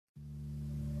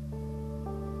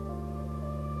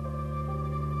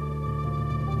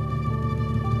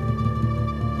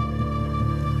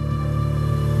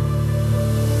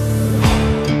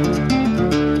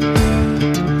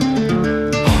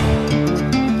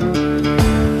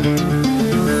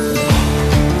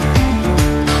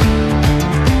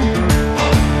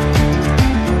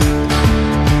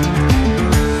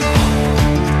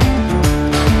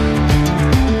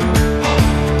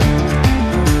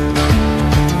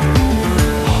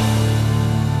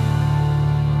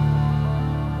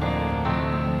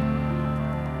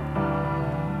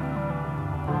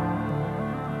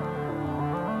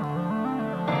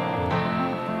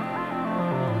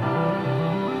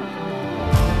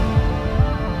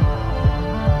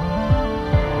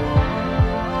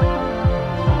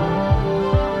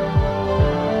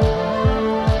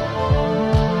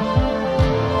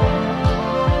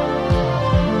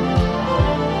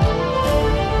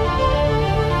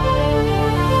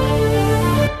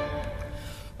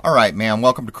All right, man.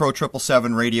 Welcome to Crow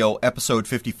 777 Radio, episode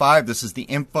 55. This is the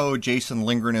info. Jason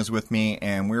Lindgren is with me,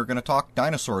 and we're going to talk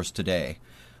dinosaurs today.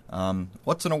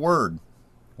 What's in a word?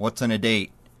 What's in a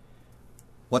date?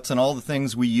 What's in all the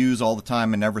things we use all the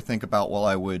time and never think about? Well,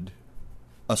 I would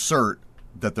assert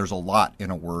that there's a lot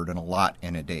in a word and a lot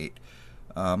in a date.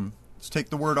 Let's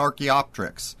take the word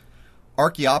Archaeopteryx.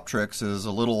 Archaeopteryx is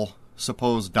a little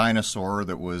supposed dinosaur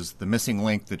that was the missing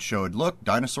link that showed, look,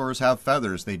 dinosaurs have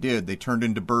feathers. They did. They turned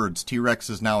into birds. T-Rex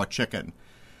is now a chicken.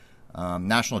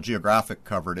 National Geographic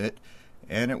covered it,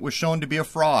 and it was shown to be a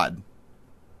fraud.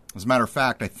 As a matter of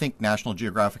fact, I think National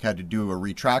Geographic had to do a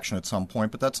retraction at some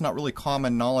point, but that's not really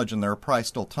common knowledge, and there are probably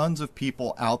still tons of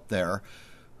people out there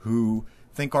who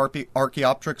think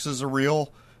Archaeopteryx is a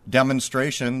real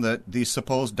demonstration that these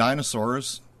supposed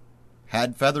dinosaurs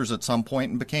had feathers at some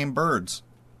point and became birds.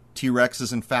 T-Rex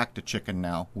is in fact a chicken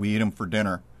now. We eat him for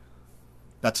dinner.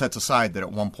 That sets aside that at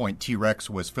one point T-Rex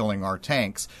was filling our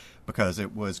tanks because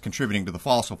it was contributing to the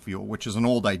fossil fuel, which is an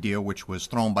old idea which was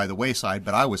thrown by the wayside,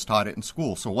 but I was taught it in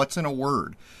school. So what's in a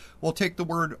word? Well, take the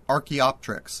word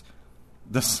Archaeopteryx.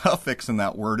 The suffix in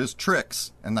that word is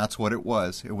trix, and that's what it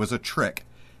was. It was a trick,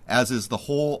 as is the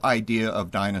whole idea of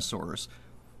dinosaurs.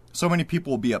 So many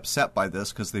people will be upset by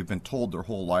this because they've been told their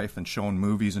whole life and shown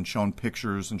movies and shown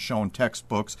pictures and shown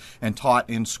textbooks and taught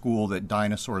in school that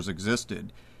dinosaurs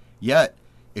existed. Yet,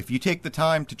 if you take the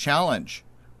time to challenge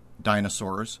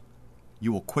dinosaurs,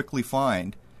 you will quickly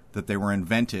find that they were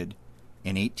invented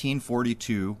in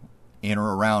 1842, in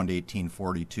or around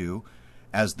 1842,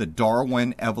 as the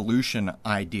Darwin evolution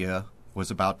idea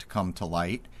was about to come to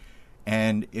light,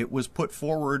 and it was put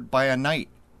forward by a knight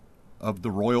of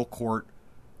the royal court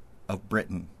of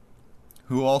Britain,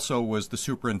 who also was the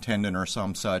superintendent or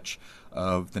some such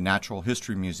of the Natural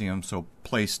History Museum, so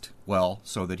placed well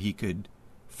so that he could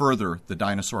further the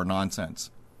dinosaur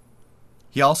nonsense.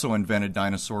 He also invented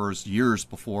dinosaurs years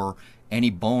before any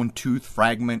bone, tooth,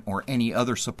 fragment, or any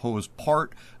other supposed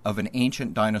part of an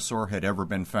ancient dinosaur had ever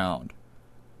been found.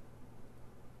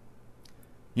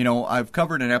 You know, I've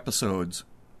covered in episodes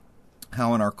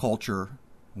how in our culture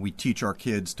we teach our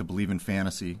kids to believe in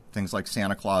fantasy, things like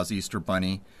Santa Claus, Easter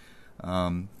Bunny.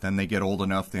 Then they get old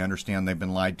enough, they understand they've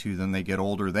been lied to. Then they get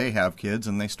older, they have kids,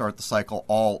 and they start the cycle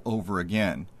all over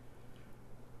again.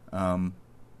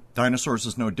 Dinosaurs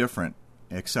is no different,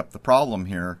 except the problem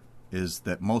here is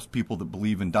that most people that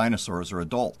believe in dinosaurs are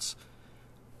adults.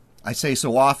 I say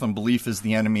so often, belief is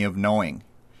the enemy of knowing.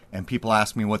 And people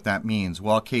ask me what that means.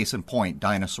 Well, case in point,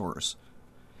 dinosaurs.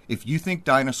 If you think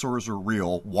dinosaurs are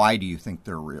real, why do you think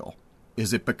they're real?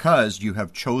 Is it because you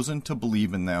have chosen to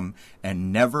believe in them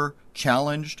and never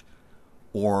challenged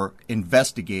or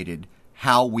investigated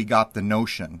how we got the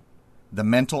notion, the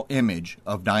mental image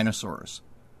of dinosaurs?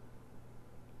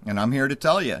 And I'm here to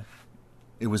tell you,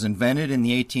 it was invented in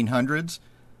the 1800s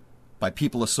by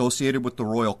people associated with the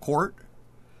royal court.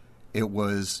 It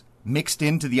was mixed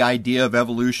into the idea of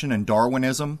evolution and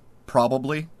Darwinism,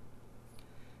 probably.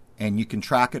 And you can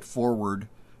track it forward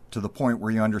to the point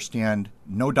where you understand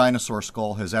no dinosaur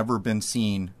skull has ever been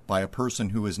seen by a person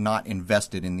who is not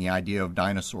invested in the idea of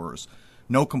dinosaurs.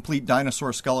 No complete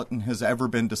dinosaur skeleton has ever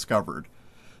been discovered.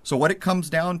 So what it comes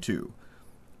down to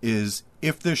is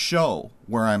if this show,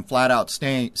 where I'm flat out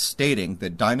stating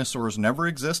that dinosaurs never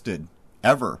existed,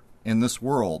 ever, in this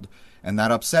world, and that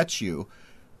upsets you,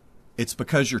 it's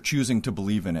because you're choosing to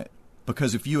believe in it.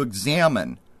 Because if you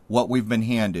examine what we've been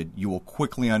handed, you will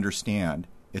quickly understand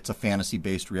it's a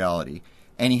fantasy-based reality.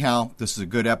 Anyhow, this is a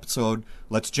good episode.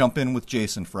 Let's jump in with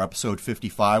Jason for episode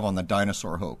 55 on the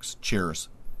dinosaur hoax. Cheers.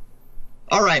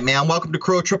 All right, man. Welcome to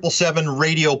Crow 777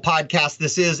 Radio Podcast.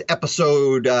 This is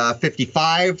episode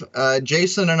 55.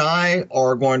 Jason and I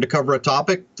are going to cover a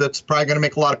topic that's probably going to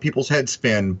make a lot of people's heads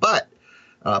spin. But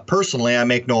personally, I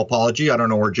make no apology. I don't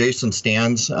know where Jason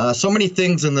stands. So many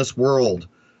things in this world.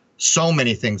 So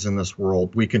many things in this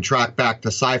world. We can track back to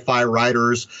sci-fi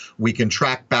writers. We can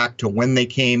track back to when they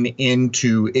came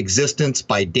into existence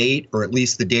by date, or at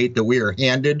least the date that we are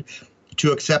handed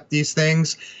to accept these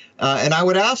things. And I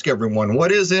would ask everyone,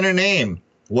 what is in a name?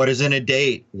 What is in a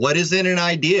date? What is in an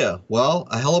idea? Well,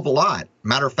 a hell of a lot.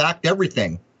 Matter of fact,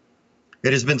 everything.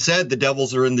 It has been said the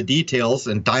devils are in the details,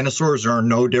 and dinosaurs are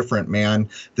no different, man.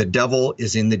 The devil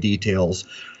is in the details.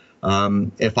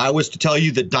 If I was to tell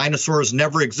you that dinosaurs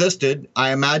never existed,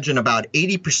 I imagine about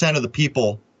 80% of the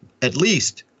people, at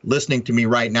least listening to me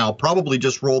right now, probably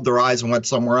just rolled their eyes and went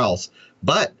somewhere else.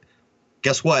 But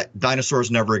guess what? Dinosaurs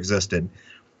never existed.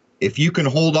 if you can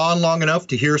hold on long enough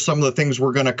to hear some of the things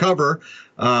we're going to cover,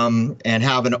 and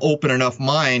have an open enough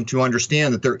mind to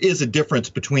understand that there is a difference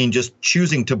between just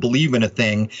choosing to believe in a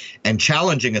thing and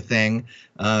challenging a thing,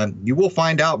 you will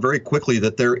find out very quickly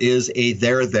that there is a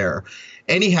there.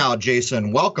 Anyhow,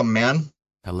 Jason, welcome, man.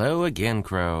 Hello again,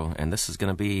 Crow, and this is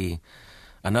going to be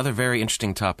another very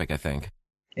interesting topic, I think.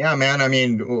 Yeah, man. I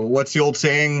mean, what's the old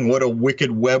saying? What a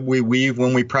wicked web we weave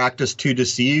when we practice to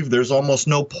deceive. There's almost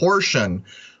no portion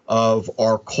of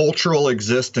our cultural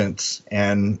existence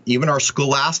and even our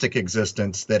scholastic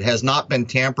existence that has not been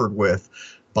tampered with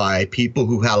by people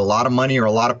who had a lot of money or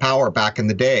a lot of power back in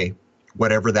the day,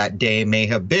 whatever that day may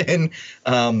have been.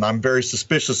 I'm very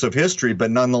suspicious of history, but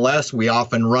nonetheless, we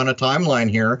often run a timeline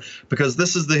here because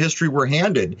this is the history we're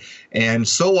handed. And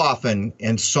so often,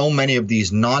 in so many of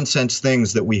these nonsense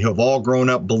things that we have all grown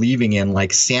up believing in,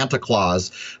 like Santa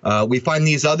Claus, we find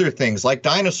these other things like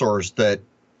dinosaurs that,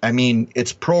 I mean,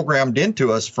 it's programmed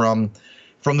into us from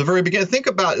the very beginning. Think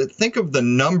of the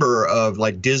number of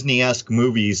like Disney-esque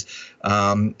movies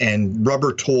and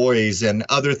rubber toys and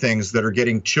other things that are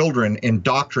getting children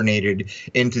indoctrinated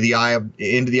into the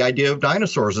idea of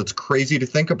dinosaurs. It's crazy to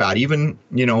think about. Even,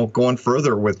 going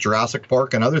further with Jurassic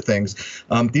Park and other things,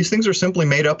 these things are simply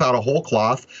made up out of whole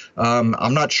cloth.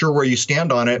 I'm not sure where you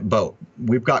stand on it, but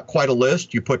we've got quite a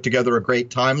list. You put together a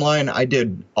great timeline. I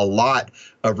did a lot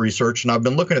of research, and I've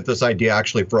been looking at this idea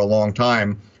actually for a long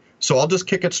time. So I'll just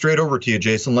kick it straight over to you,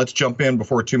 Jason. Let's jump in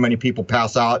before too many people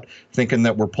pass out thinking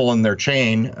that we're pulling their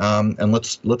chain, and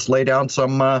let's lay down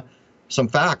some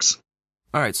facts.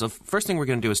 All right, so first thing we're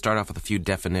going to do is start off with a few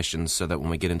definitions so that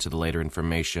when we get into the later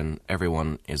information,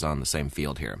 everyone is on the same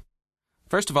field here.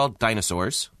 First of all,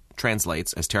 dinosaurs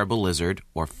translates as terrible lizard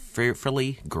or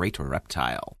fearfully great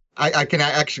reptile. I can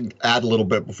actually add a little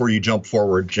bit before you jump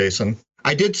forward, Jason.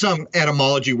 I did some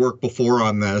etymology work before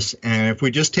on this, and if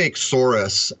we just take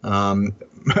saurus,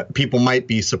 people might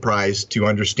be surprised to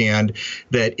understand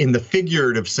that in the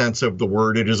figurative sense of the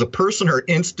word, it is a person or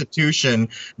institution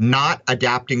not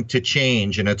adapting to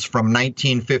change, and it's from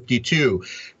 1952.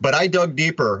 But I dug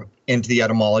deeper into the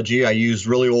etymology. I used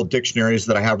really old dictionaries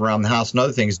that I have around the house and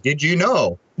other things. Did you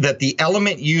know that the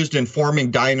element used in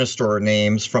forming dinosaur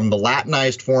names from the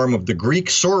Latinized form of the Greek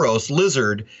sauros,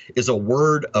 lizard, is a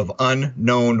word of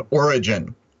unknown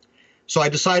origin? So I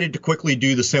decided to quickly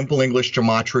do the simple English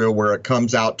gematria where it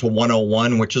comes out to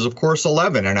 101, which is, of course,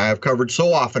 11. And I have covered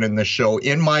so often in this show,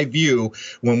 in my view,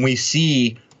 when we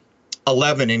see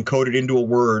 11 encoded into a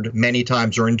word many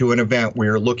times or into an event, we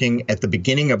are looking at the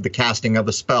beginning of the casting of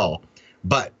a spell.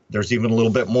 But there's even a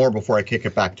little bit more before I kick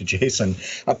it back to Jason.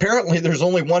 Apparently, there's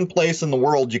only one place in the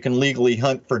world you can legally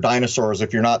hunt for dinosaurs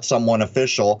if you're not someone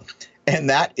official, and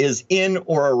that is in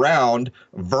or around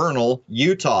Vernal,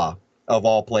 Utah, of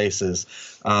all places.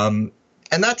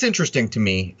 And that's interesting to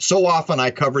me. So often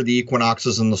I cover the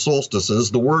equinoxes and the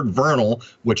solstices. The word vernal,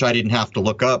 which I didn't have to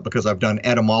look up because I've done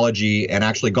etymology and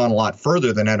actually gone a lot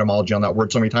further than etymology on that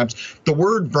word so many times. The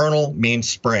word vernal means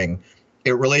spring.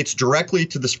 It relates directly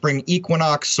to the spring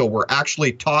equinox, so we're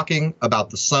actually talking about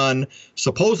the sun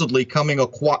supposedly coming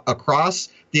across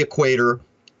the equator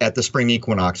at the spring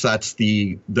equinox. That's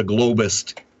the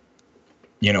globist,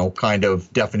 kind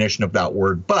of definition of that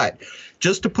word. But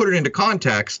just to put it into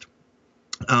context,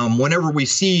 whenever we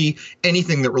see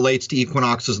anything that relates to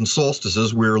equinoxes and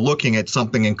solstices, we're looking at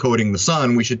something encoding the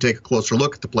sun. We should take a closer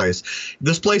look at the place.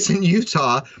 This place in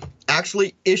Utah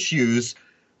actually issues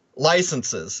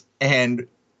licenses, and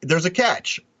there's a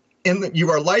catch. You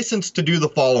are licensed to do the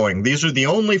following. These are the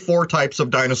only 4 types of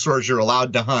dinosaurs you're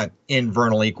allowed to hunt in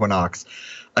vernal equinox.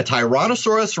 A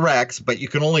Tyrannosaurus rex, but you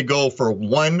can only go for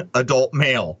 1 adult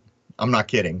male. I'm not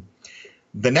kidding.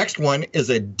 The next one is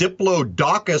a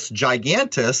Diplodocus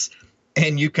gigantus,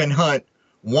 and you can hunt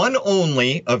 1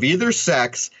 only of either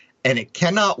sex, and it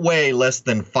cannot weigh less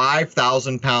than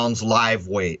 5,000 pounds live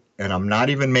weight. And I'm not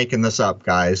even making this up,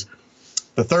 guys.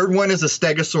 The third one is a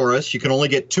Stegosaurus. You can only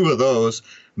get 2 of those,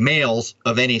 males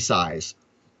of any size.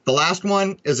 The last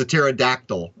one is a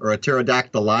pterodactyl, or a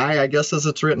pterodactyli, I guess as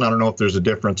it's written. I don't know if there's a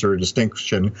difference or a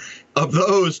distinction. Of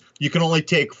those, you can only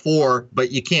take 4,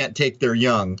 but you can't take their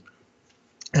young.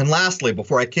 And lastly,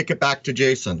 before I kick it back to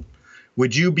Jason,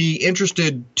 would you be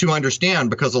interested to understand,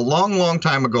 because a long, long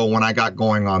time ago when I got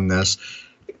going on this,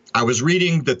 I was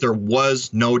reading that there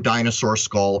was no dinosaur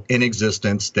skull in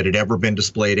existence that had ever been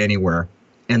displayed anywhere.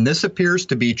 And this appears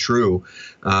to be true.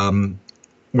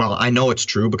 Well, I know it's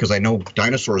true because I know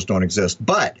dinosaurs don't exist.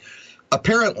 But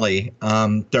apparently,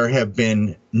 there have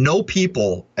been no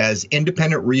people as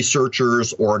independent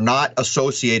researchers or not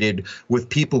associated with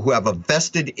people who have a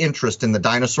vested interest in the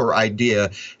dinosaur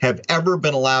idea have ever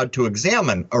been allowed to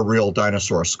examine a real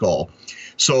dinosaur skull.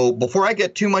 So before I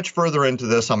get too much further into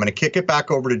this, I'm going to kick it back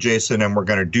over to Jason, and we're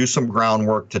going to do some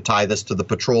groundwork to tie this to the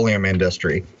petroleum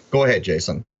industry. Go ahead,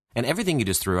 Jason. And everything you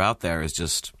just threw out there is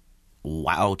just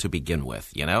wow to begin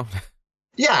with, you know?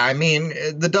 Yeah, I mean,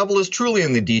 the devil is truly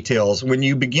in the details. When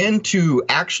you begin to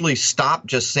actually stop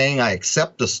just saying, I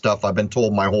accept the stuff I've been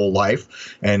told my whole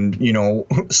life, and,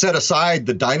 set aside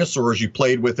the dinosaurs you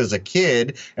played with as a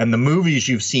kid and the movies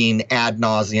you've seen ad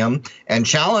nauseum and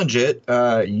challenge it,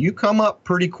 you come up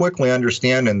pretty quickly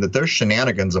understanding that there's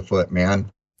shenanigans afoot,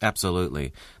 man. Absolutely.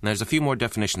 And there's a few more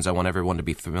definitions I want everyone to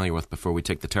be familiar with before we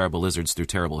take the terrible lizards through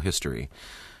terrible history.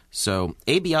 So,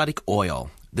 abiotic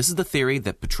oil. This is the theory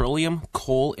that petroleum,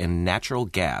 coal, and natural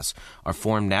gas are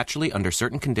formed naturally under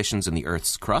certain conditions in the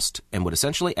Earth's crust and would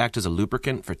essentially act as a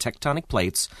lubricant for tectonic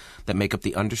plates that make up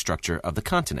the understructure of the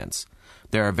continents.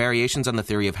 There are variations on the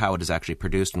theory of how it is actually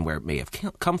produced and where it may have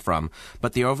come from,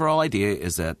 but the overall idea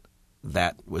is that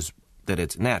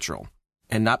it's natural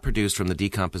and not produced from the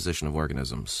decomposition of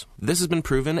organisms. This has been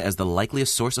proven as the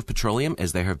likeliest source of petroleum,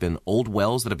 as there have been old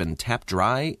wells that have been tapped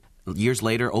dry, years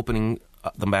later opening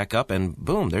them back up, and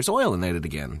boom, there's oil in it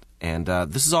again. And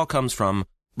this all comes from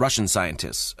Russian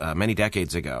scientists many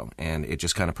decades ago, and it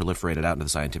just kind of proliferated out into the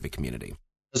scientific community.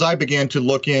 As I began to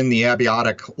look in the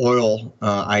abiotic oil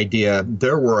idea,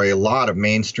 there were a lot of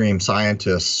mainstream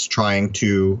scientists trying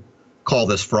to call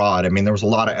this fraud. I mean, there was a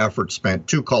lot of effort spent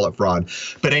to call it fraud.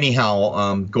 But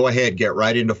anyhow, go ahead, get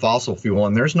right into fossil fuel,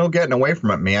 and there's no getting away from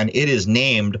it, man. It is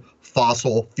named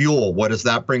fossil fuel. What does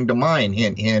that bring to mind?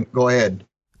 Hint, hint. Go ahead.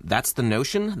 That's the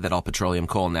notion that all petroleum,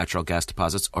 coal, and natural gas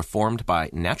deposits are formed by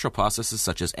natural processes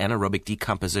such as anaerobic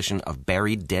decomposition of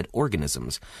buried dead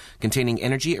organisms, containing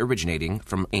energy originating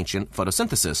from ancient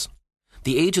photosynthesis.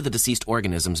 The age of the deceased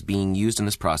organisms being used in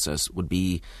this process would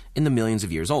be in the millions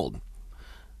of years old.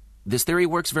 This theory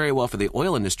works very well for the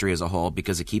oil industry as a whole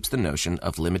because it keeps the notion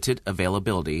of limited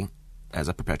availability as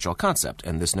a perpetual concept,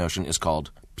 and this notion is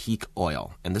called peak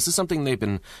oil. And this is something they've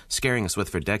been scaring us with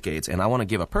for decades, and I want to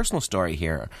give a personal story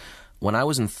here. When I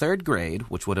was in third grade,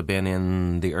 which would have been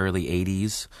in the early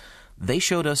 80s, they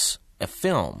showed us a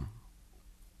film,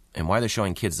 and why they're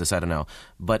showing kids this, I don't know,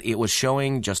 but it was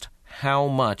showing just how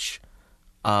much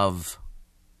of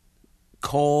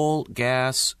coal,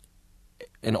 gas,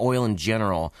 and oil in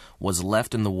general was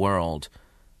left in the world.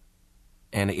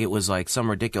 And it was like some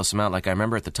ridiculous amount. Like I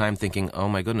remember at the time thinking, "Oh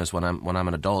my goodness, when I'm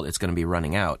an adult, it's going to be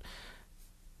running out."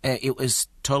 And it was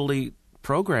totally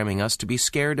programming us to be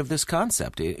scared of this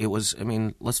concept. It was, I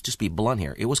mean, let's just be blunt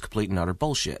here. It was complete and utter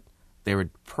bullshit. They were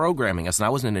programming us, and I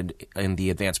wasn't in the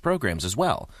advanced programs as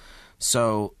well.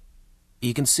 So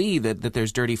you can see that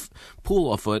there's dirty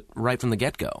pool afoot right from the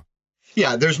get-go.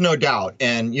 Yeah, there's no doubt.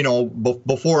 And,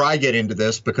 before I get into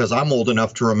this, because I'm old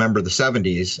enough to remember the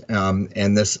 70s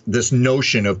and this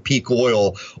notion of peak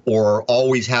oil or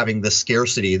always having the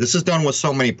scarcity, this is done with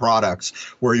so many products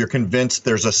where you're convinced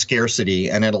there's a scarcity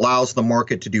and it allows the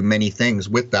market to do many things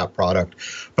with that product.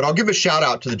 But I'll give a shout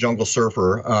out to the Jungle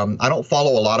Surfer. I don't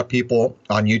follow a lot of people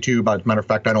on YouTube. As a matter of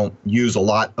fact, I don't use a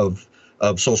lot of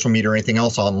social media or anything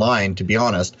else online, to be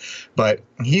honest. But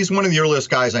he's one of the earliest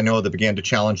guys I know that began to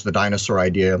challenge the dinosaur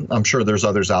idea. I'm sure there's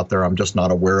others out there. I'm just not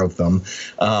aware of them.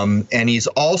 And he's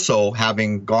also,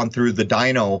 having gone through the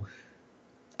dino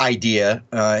idea,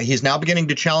 he's now beginning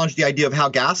to challenge the idea of how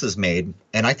gas is made.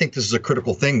 And I think this is a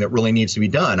critical thing that really needs to be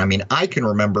done. I mean, I can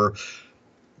remember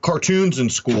cartoons in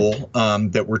school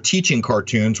that were teaching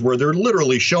cartoons where they're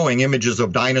literally showing images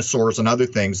of dinosaurs and other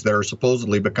things that are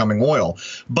supposedly becoming oil.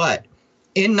 But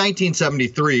in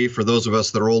 1973, for those of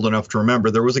us that are old enough to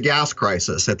remember, there was a gas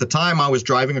crisis. At the time, I was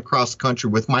driving across the country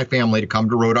with my family to come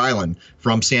to Rhode Island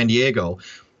from San Diego.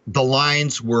 The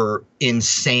lines were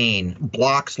insane,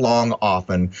 blocks long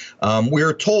often. We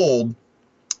were told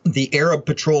the Arab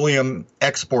petroleum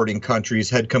exporting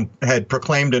countries had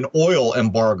proclaimed an oil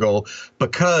embargo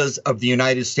because of the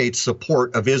United States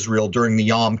support of Israel during the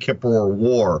Yom Kippur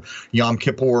War. Yom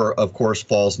Kippur, of course,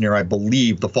 falls near, I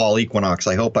believe, the fall equinox.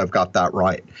 I hope I've got that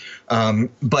right.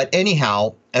 But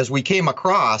anyhow, as we came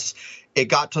across, it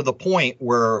got to the point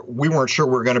where we weren't sure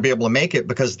we were going to be able to make it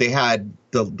because they had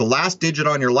the last digit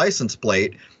on your license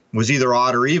plate was either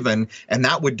odd or even, and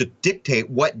that would dictate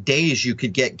what days you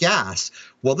could get gas.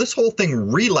 Well, this whole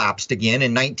thing relapsed again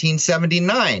in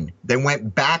 1979. They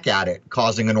went back at it,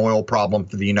 causing an oil problem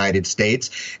for the United States.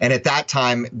 And at that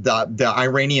time, the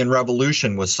Iranian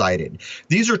Revolution was cited.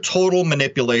 These are total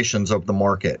manipulations of the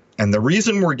market. And the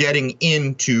reason we're getting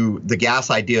into the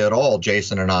gas idea at all,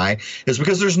 Jason and I, is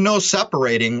because there's no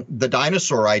separating the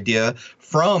dinosaur idea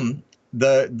from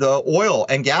the oil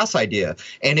and gas idea.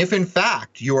 And if in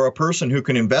fact you're a person who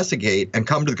can investigate and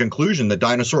come to the conclusion that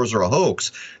dinosaurs are a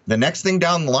hoax, the next thing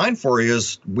down the line for you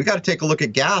is we got to take a look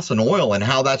at gas and oil and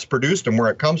how that's produced and where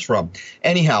it comes from.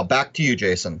 Anyhow, back to you,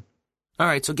 Jason. All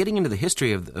right, so getting into the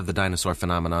history of the dinosaur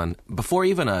phenomenon, before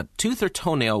even a tooth or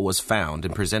toenail was found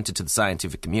and presented to the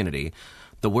scientific community,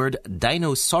 the word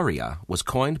Dinosauria was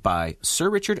coined by Sir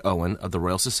Richard Owen of the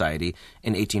Royal Society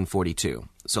in 1842.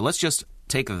 So let's just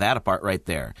take that apart right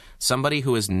there. Somebody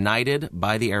who is knighted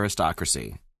by the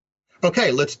aristocracy.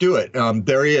 Okay, let's do it.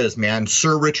 There he is, man.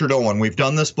 Sir Richard Owen. We've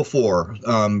done this before.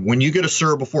 When you get a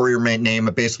sir before your name,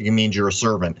 it basically means you're a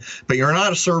servant. But you're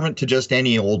not a servant to just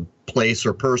any old place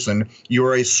or person. You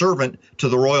are a servant to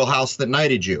the royal house that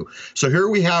knighted you. So here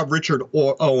we have Richard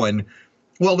Owen.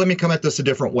 Well, let me come at this a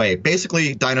different way.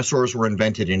 Basically, dinosaurs were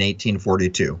invented in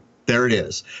 1842. There it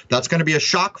is. That's going to be a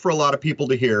shock for a lot of people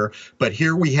to hear. But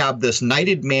here we have this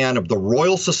knighted man of the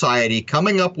Royal Society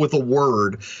coming up with a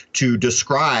word to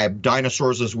describe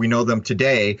dinosaurs as we know them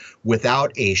today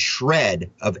without a shred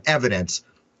of evidence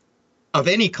of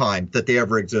any kind that they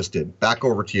ever existed. Back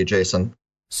over to you, Jason.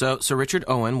 So Sir Richard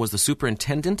Owen was the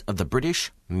superintendent of the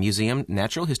British Museum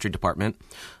Natural History Department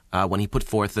when he put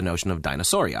forth the notion of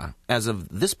Dinosauria. As of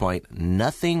this point,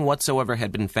 nothing whatsoever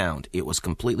had been found. It was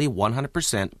completely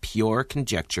 100% pure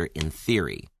conjecture in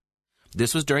theory.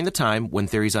 This was during the time when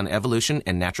theories on evolution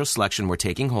and natural selection were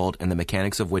taking hold and the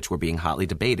mechanics of which were being hotly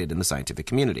debated in the scientific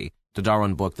community. The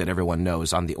Darwin book that everyone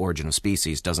knows on the origin of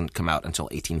species doesn't come out until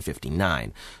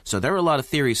 1859. So there were a lot of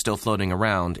theories still floating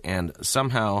around, and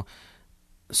somehow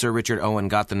Sir Richard Owen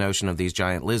got the notion of these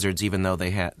giant lizards even though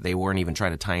they weren't even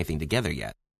trying to tie anything together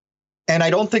yet. And I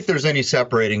don't think there's any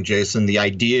separating, Jason, the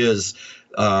ideas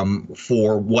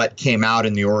for what came out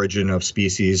in the origin of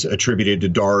species attributed to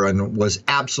Darwin was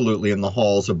absolutely in the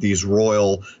halls of these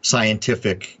royal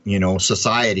scientific,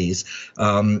 societies.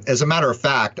 As a matter of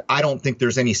fact, I don't think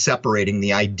there's any separating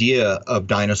the idea of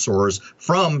dinosaurs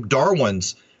from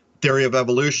Darwin's theory of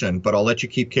evolution. But I'll let you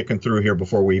keep kicking through here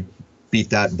before we beat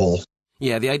that bull.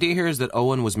 Yeah, the idea here is that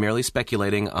Owen was merely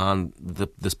speculating on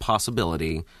this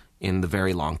possibility in the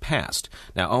very long past.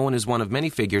 Now, Owen is one of many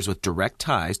figures with direct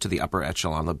ties to the upper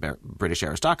echelon of the British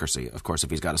aristocracy. Of course, if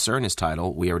he's got a Sir in his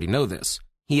title, we already know this.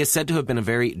 He is said to have been a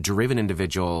very driven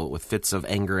individual with fits of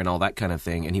anger and all that kind of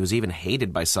thing, and he was even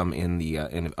hated by some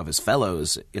of his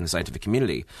fellows in the scientific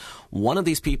community. One of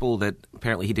these people that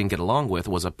apparently he didn't get along with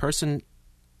was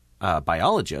a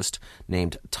biologist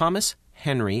named Thomas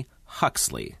Henry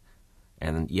Huxley.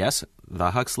 And yes,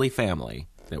 the Huxley family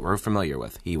that we're familiar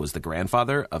with. He was the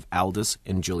grandfather of Aldous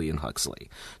and Julian Huxley.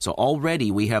 So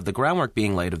already we have the groundwork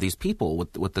being laid of these people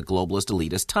with the globalist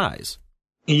elitist ties.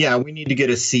 Yeah, we need to get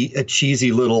a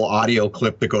cheesy little audio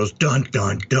clip that goes dun,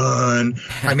 dun, dun.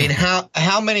 I mean,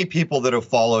 how many people that have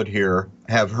followed here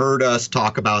have heard us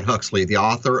talk about Huxley, the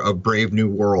author of Brave New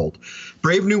World?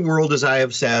 Brave New World, as I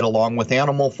have said, along with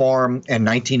Animal Farm and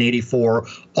 1984,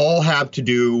 all have to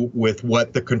do with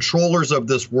what the controllers of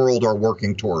this world are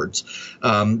working towards.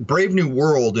 Brave New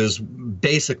World is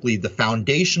basically the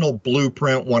foundational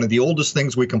blueprint, one of the oldest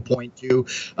things we can point to.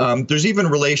 There's even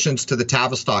relations to the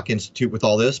Tavistock Institute with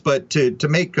all this, but to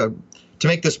make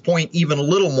this point even a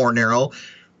little more narrow,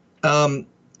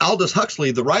 Aldous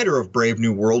Huxley, the writer of Brave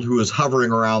New World, who is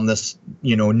hovering around this,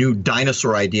 new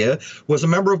dinosaur idea, was a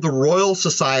member of the Royal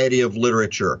Society of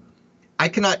Literature. I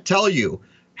cannot tell you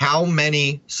how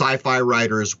many sci-fi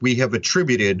writers we have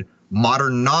attributed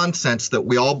modern nonsense that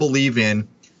we all believe in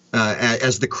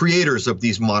as the creators of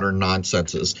these modern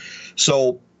nonsenses.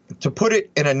 So to put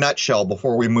it in a nutshell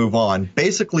before we move on,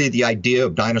 basically the idea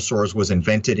of dinosaurs was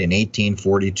invented in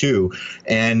 1842.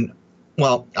 And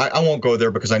well, I won't go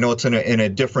there because I know it's in a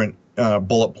different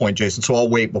bullet point, Jason, so I'll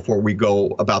wait before we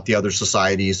go about the other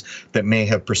societies that may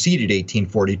have preceded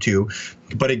 1842.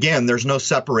 But again, there's no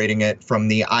separating it from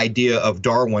the idea of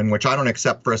Darwin, which I don't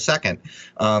accept for a second.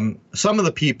 Some of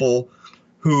the people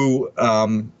who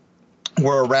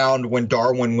were around when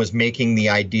Darwin was making the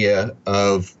idea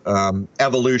of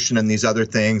evolution and these other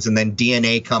things, and then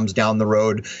DNA comes down the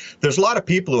road. There's a lot of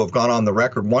people who have gone on the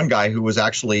record. One guy who was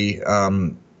actually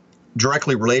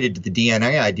directly related to the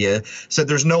DNA idea, said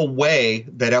there's no way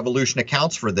that evolution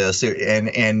accounts for this and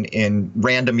in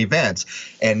random events.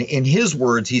 And in his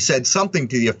words, he said something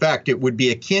to the effect, it would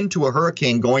be akin to a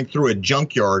hurricane going through a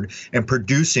junkyard and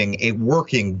producing a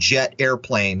working jet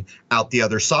airplane out the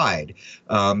other side.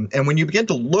 And when you begin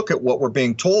to look at what we're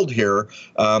being told here,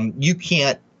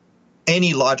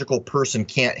 any logical person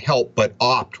can't help but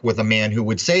opt with a man who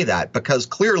would say that, because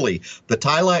clearly the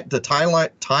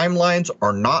timelines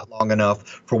are not long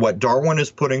enough for what Darwin is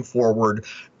putting forward.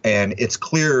 And it's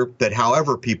clear that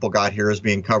however people got here is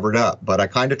being covered up. But I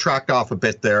kind of tracked off a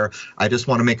bit there. I just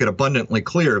want to make it abundantly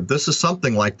clear. This is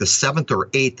something like the 7th or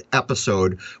 8th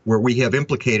episode where we have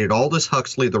implicated Aldous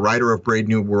Huxley, the writer of Brave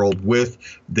New World, with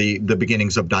the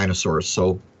beginnings of dinosaurs.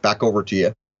 So back over to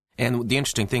you. And the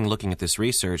interesting thing looking at this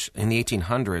research, in the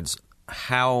 1800s,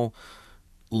 how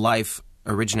life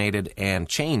originated and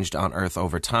changed on Earth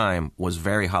over time was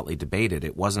very hotly debated.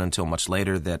 It wasn't until much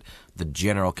later that the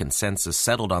general consensus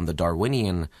settled on the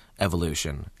Darwinian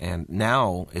evolution. And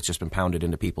now it's just been pounded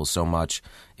into people so much,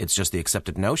 it's just the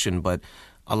accepted notion. But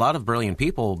a lot of brilliant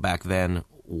people back then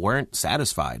weren't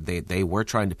satisfied. They were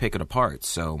trying to pick it apart.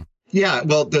 So yeah,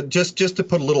 well, just to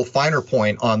put a little finer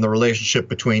point on the relationship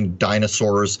between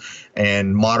dinosaurs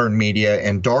and modern media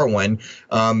and Darwin,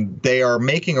 they are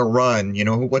making a run. You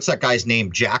know, what's that guy's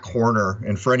name? Jack Horner.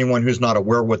 And for anyone who's not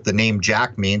aware what the name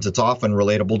Jack means, it's often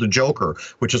relatable to Joker,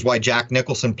 which is why Jack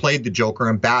Nicholson played the Joker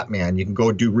in Batman. You can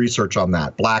go do research on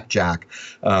that. Blackjack.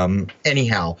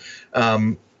 Anyhow,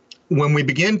 when we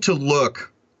begin to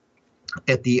look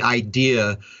at the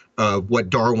idea what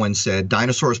Darwin said,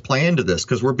 dinosaurs play into this,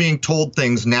 because we're being told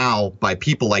things now by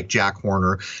people like Jack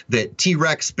Horner that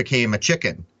T-Rex became a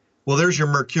chicken. Well, there's your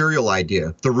mercurial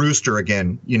idea, the rooster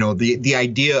again, you know, the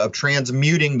idea of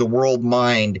transmuting the world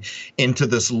mind into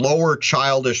this lower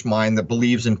childish mind that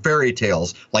believes in fairy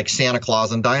tales like Santa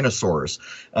Claus and dinosaurs.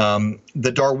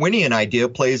 The Darwinian idea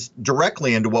plays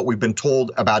directly into what we've been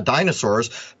told about dinosaurs,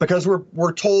 because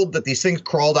we're told that these things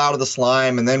crawled out of the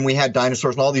slime and then we had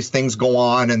dinosaurs and all these things go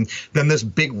on, and then this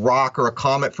big rock or a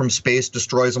comet from space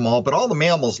destroys them all, but all the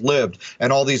mammals lived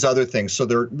and all these other things. So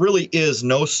there really is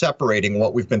no separating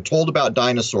what we've been told about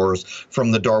dinosaurs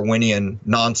from the Darwinian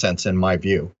nonsense, in my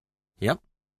view. Yep.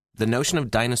 The notion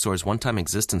of dinosaurs' one-time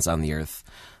existence on the Earth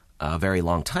a very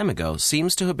long time ago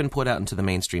seems to have been put out into the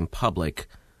mainstream public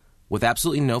with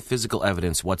absolutely no physical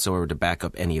evidence whatsoever to back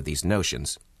up any of these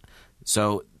notions.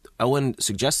 So Owen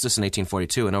suggests this in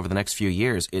 1842, and over the next few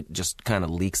years, it just kind of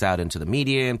leaks out into the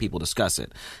media and people discuss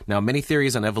it. Now, many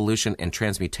theories on evolution and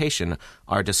transmutation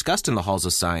are discussed in the halls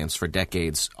of science for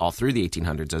decades, all through the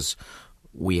 1800s, as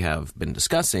we have been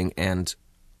discussing, and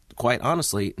quite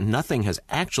honestly, nothing has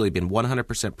actually been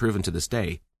 100% proven to this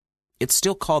day. It's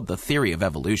still called the theory of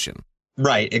evolution.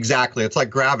 Right, exactly. It's like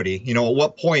gravity. You know, at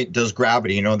what point does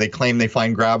gravity, you know, they claim they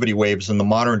find gravity waves in the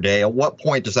modern day. At what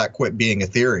point does that quit being a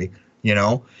theory? You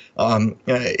know,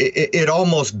 it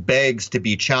almost begs to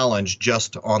be challenged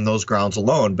just on those grounds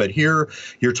alone. But here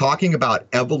you're talking about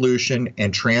evolution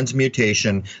and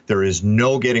transmutation. There is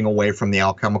no getting away from the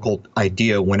alchemical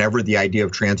idea whenever the idea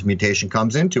of transmutation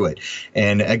comes into it.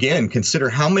 And again, consider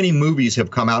how many movies have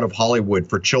come out of Hollywood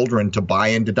for children to buy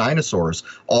into dinosaurs,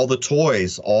 all the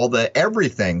toys, all the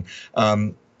everything.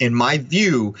 In my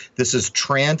view, this is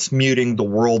transmuting the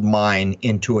world mind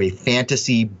into a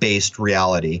fantasy-based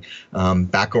reality.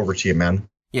 Back over to you, man.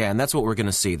 Yeah, and that's what we're going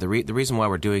to see. The reason why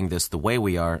we're doing this the way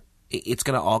we are, it's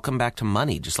going to all come back to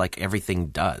money, just like everything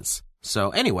does.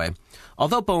 So anyway,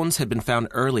 although bones had been found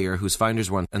earlier whose finders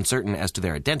were uncertain as to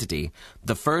their identity,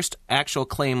 the first actual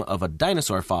claim of a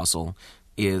dinosaur fossil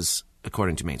is,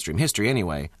 according to mainstream history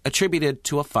anyway, attributed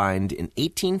to a find in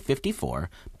 1854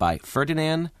 by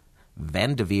Ferdinand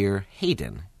Vanderveer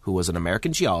Hayden, who was an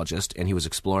American geologist, and he was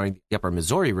exploring the upper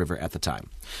Missouri River at the time.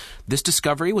 This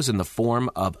discovery was in the form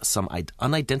of some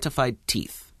unidentified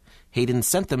teeth. Hayden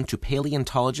sent them to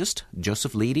paleontologist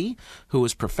Joseph Leidy, who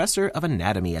was professor of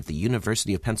anatomy at the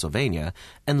University of Pennsylvania,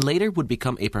 and later would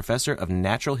become a professor of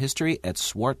natural history at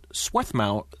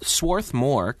Swarthmore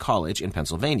College in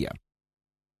Pennsylvania.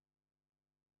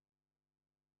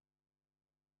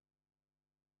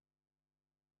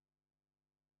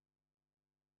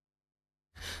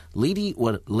 Leidy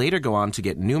would later go on to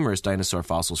get numerous dinosaur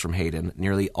fossils from Hayden,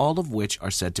 nearly all of which are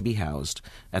said to be housed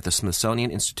at the Smithsonian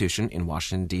Institution in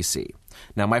Washington, D.C.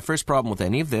 Now, my first problem with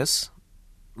any of this,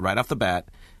 right off the bat,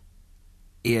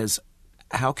 is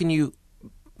how can you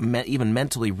even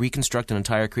mentally reconstruct an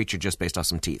entire creature just based off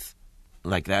some teeth?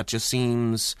 Like, that just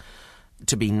seems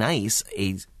to be nice,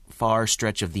 a far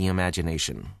stretch of the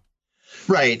imagination.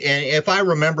 Right. And if I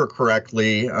remember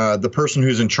correctly, the person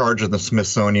who's in charge of the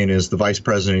Smithsonian is the Vice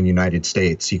President of the United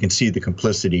States. You can see the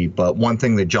complicity. But one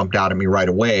thing that jumped out at me right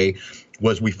away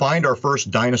was we find our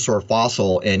first dinosaur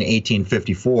fossil in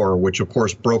 1854, which, of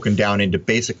course, broken down into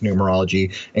basic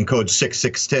numerology, encodes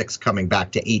 666, coming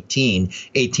back to 18.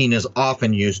 18 is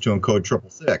often used to encode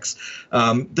 666.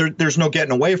 There's no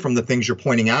getting away from the things you're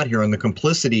pointing out here and the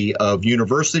complicity of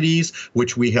universities,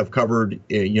 which we have covered,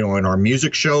 in our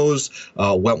music shows,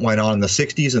 what went on in the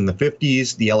 60s and the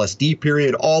 50s, the LSD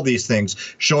period, all these things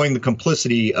showing the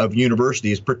complicity of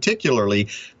universities, particularly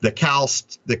the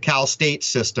Cal State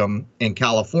system in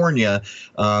California,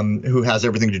 who has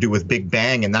everything to do with Big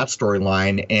Bang and that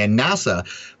storyline, and NASA.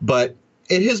 But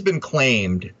it has been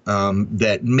claimed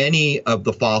that many of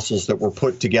the fossils that were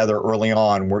put together early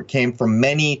on came from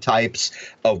many types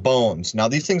of bones. Now,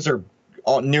 these things are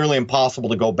nearly impossible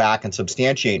to go back and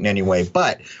substantiate in any way,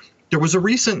 but there was a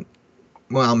recent,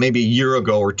 well, maybe a year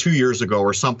ago or 2 years ago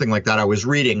or something like that, I was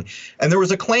reading, and there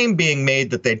was a claim being made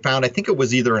that they'd found, I think it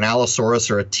was either an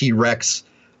Allosaurus or a T-Rex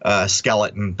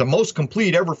skeleton, the most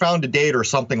complete ever found to date or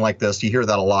something like this. You hear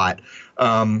that a lot.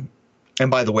 And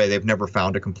by the way, they've never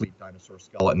found a complete dinosaur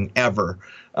skeleton ever.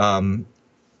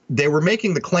 They were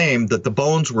making the claim that the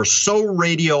bones were so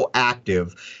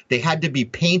radioactive, they had to be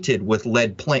painted with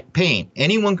lead paint.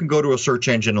 Anyone can go to a search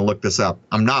engine and look this up.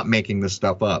 I'm not making this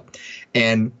stuff up.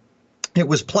 And it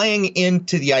was playing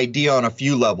into the idea on a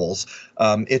few levels.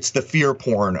 It's the fear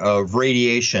porn of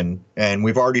radiation. And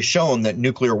we've already shown that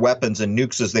nuclear weapons and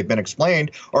nukes, as they've been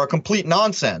explained, are a complete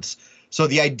nonsense. So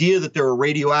the idea that there are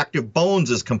radioactive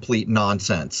bones is complete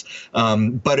nonsense.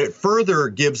 But it further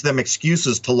gives them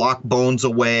excuses to lock bones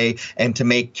away and to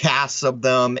make casts of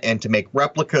them and to make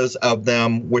replicas of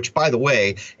them, which, by the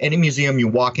way, any museum you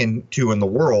walk into in the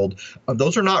world,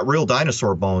 those are not real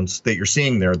dinosaur bones that you're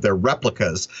seeing there. They're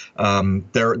replicas.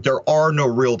 There are no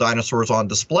real dinosaurs on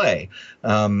display.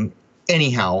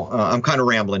 Anyhow, I'm kind of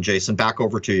rambling, Jason. Back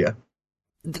over to you.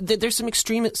 There's some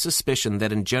extreme suspicion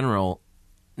that in general,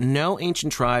 no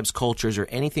ancient tribes, cultures, or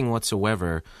anything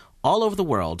whatsoever all over the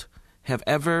world have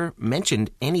ever mentioned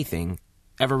anything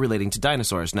ever relating to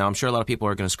dinosaurs. Now, I'm sure a lot of people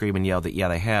are going to scream and yell that, yeah,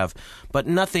 they have, but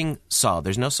nothing solid.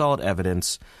 There's no solid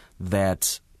evidence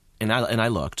that, and I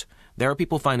looked, there are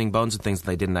people finding bones and things that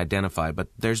they didn't identify, but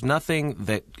there's nothing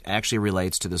that actually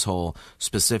relates to this whole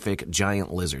specific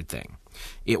giant lizard thing.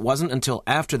 It wasn't until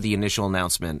after the initial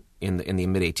announcement in the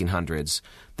mid-1800s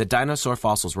that dinosaur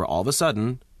fossils were all of a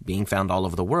sudden being found all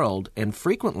over the world, and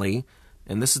frequently,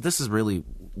 and this is really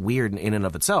weird in and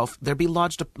of itself, there'd be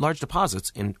large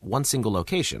deposits in one single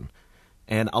location.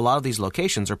 And a lot of these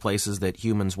locations are places that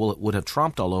humans would have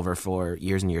tromped all over for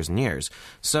years and years and years.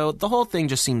 So the whole thing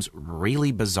just seems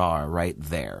really bizarre right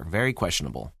there. Very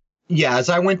questionable. Yeah, as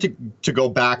I went to go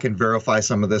back and verify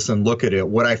some of this and look at it,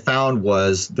 what I found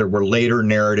was there were later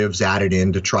narratives added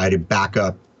in to try to back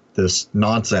up this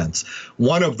nonsense.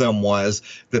 One of them was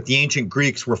that the ancient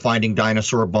Greeks were finding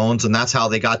dinosaur bones, and that's how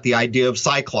they got the idea of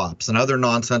Cyclops and other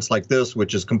nonsense like this,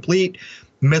 which is complete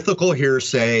mythical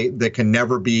hearsay that can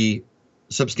never be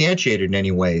substantiated in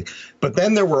any way. But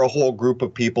then there were a whole group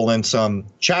of people in some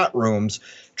chat rooms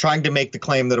trying to make the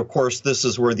claim that, of course, this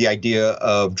is where the idea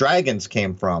of dragons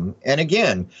came from. And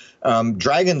again,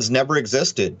 dragons never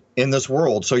existed in this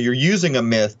world. So you're using a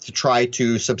myth to try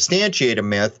to substantiate a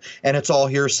myth, and it's all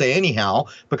hearsay anyhow,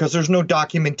 because there's no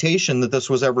documentation that this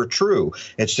was ever true.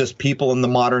 It's just people in the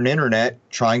modern internet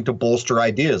trying to bolster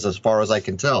ideas, as far as I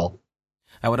can tell.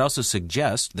 I would also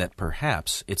suggest that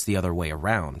perhaps it's the other way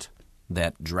around,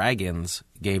 that dragons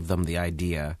gave them the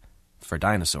idea for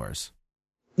dinosaurs.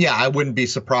 Yeah, I wouldn't be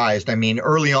surprised. I mean,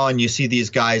 early on, you see these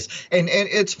guys, and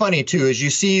it's funny, too, as you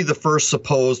see the first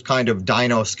supposed kind of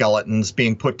dino skeletons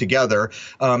being put together,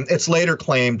 it's later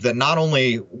claimed that not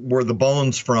only were the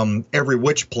bones from every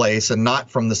which place and not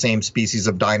from the same species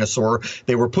of dinosaur,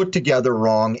 they were put together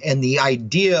wrong, and the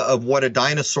idea of what a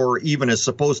dinosaur even is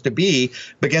supposed to be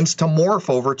begins to morph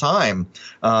over time.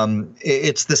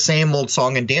 It's the same old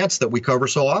song and dance that we cover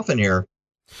so often here.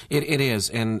 It is,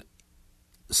 and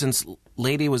since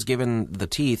Lady was given the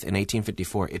teeth in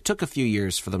 1854, it took a few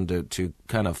years for them to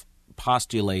kind of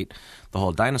postulate the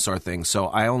whole dinosaur thing. So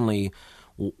I only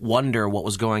wonder what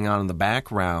was going on in the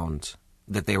background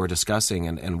that they were discussing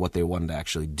and what they wanted to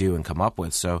actually do and come up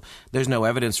with. So there's no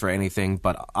evidence for anything,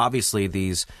 but obviously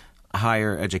these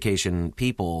higher education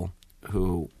people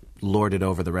who lorded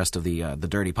over the rest of the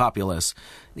dirty populace,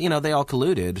 they all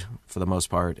colluded for the most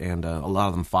part, and a lot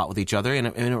of them fought with each other. And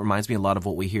it reminds me a lot of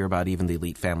what we hear about even the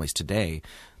elite families today,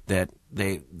 that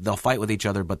they'll fight with each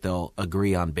other, but they'll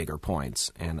agree on bigger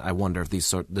points. And I wonder if this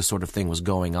sort of thing was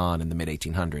going on in the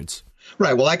mid-1800s.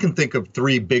 Right. Well, I can think of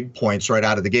three big points right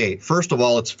out of the gate. First of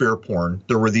all, it's fear porn.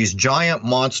 There were these giant,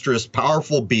 monstrous,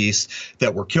 powerful beasts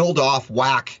that were killed off.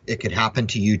 Whack. It could happen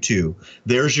to you too.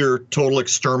 There's your total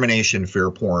extermination fear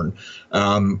porn.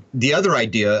 The other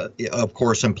idea, of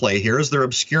course, in play here is they're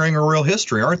obscuring a real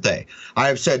history, aren't they? I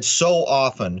have said so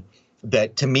often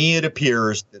that to me it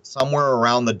appears that somewhere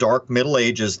around the dark Middle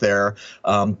Ages there,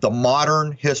 the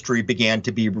modern history began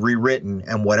to be rewritten,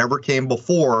 and whatever came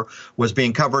before was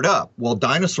being covered up. Well,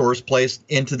 dinosaurs plays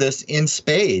into this in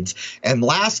spades. And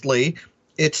lastly,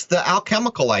 it's the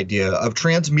alchemical idea of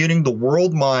transmuting the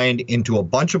world mind into a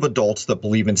bunch of adults that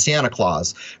believe in Santa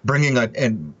Claus, bringing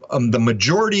the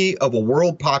majority of a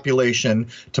world population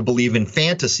to believe in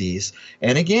fantasies.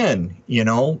 And again,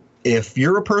 if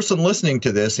you're a person listening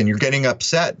to this and you're getting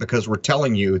upset because we're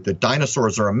telling you that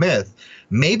dinosaurs are a myth,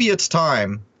 maybe it's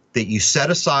time that you set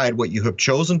aside what you have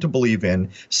chosen to believe in,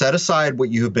 set aside what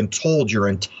you have been told your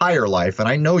entire life. And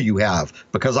I know you have,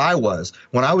 because I was.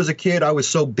 When I was a kid, I was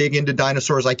so big into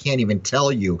dinosaurs, I can't even tell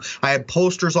you. I had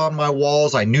posters on my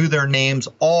walls. I knew their names,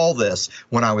 all this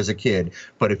when I was a kid.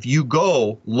 But if you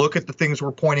go look at the things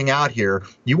we're pointing out here,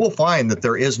 you will find that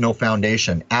there is no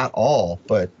foundation at all.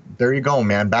 But there you go,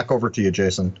 man. Back over to you,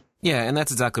 Jason. Yeah, and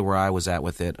that's exactly where I was at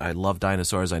with it. I love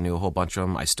dinosaurs. I knew a whole bunch of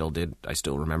them. I still did. I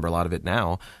still remember a lot of it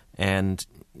now. And,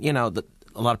 a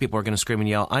lot of people are going to scream and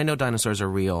yell, I know dinosaurs are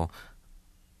real.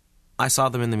 I saw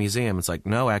them in the museum. It's like,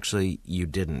 no, actually, you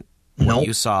didn't. Nope. What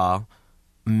you saw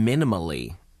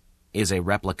minimally is a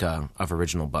replica of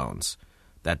original bones.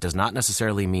 That does not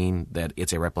necessarily mean that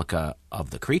it's a replica of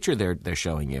the creature they're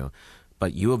showing you,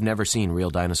 but you have never seen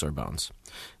real dinosaur bones.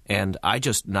 And I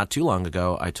just, not too long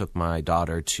ago, I took my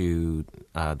daughter to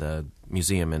the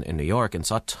museum in New York and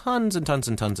saw tons and tons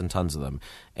and tons and tons of them.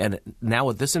 And now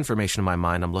with this information in my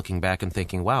mind, I'm looking back and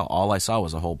thinking, wow, all I saw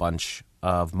was a whole bunch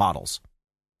of models.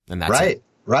 And that's right. it.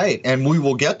 Right. And we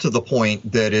will get to the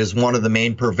point that is one of the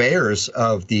main purveyors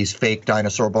of these fake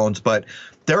dinosaur bones. But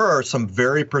there are some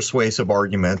very persuasive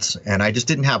arguments, and I just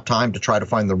didn't have time to try to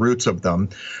find the roots of them,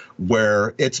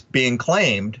 where it's being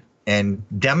claimed and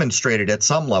demonstrated at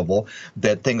some level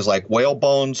that things like whale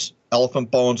bones,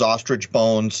 elephant bones, ostrich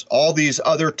bones, all these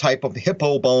other type of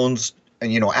hippo bones,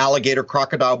 and, alligator,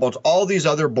 crocodile bones, all these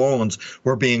other bones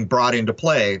were being brought into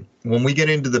play. When we get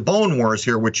into the bone wars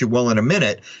here, which you will in a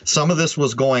minute, some of this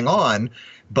was going on.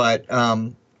 But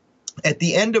at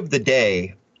the end of the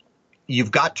day,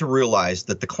 you've got to realize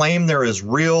that the claim there is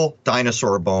real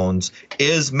dinosaur bones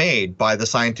is made by the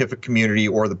scientific community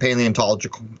or the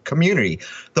paleontological community.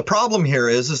 The problem here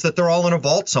is that they're all in a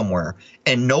vault somewhere,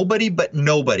 and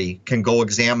nobody can go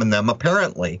examine them,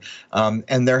 apparently.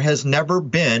 And there has never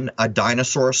been a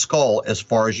dinosaur skull, as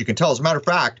far as you can tell. As a matter of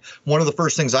fact, one of the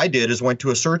first things I did is went to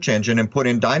a search engine and put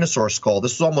in dinosaur skull.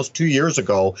 This was almost 2 years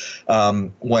ago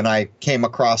when I came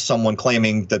across someone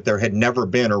claiming that there had never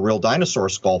been a real dinosaur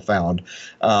skull found.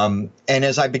 And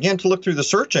as I began to look through the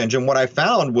search engine, what I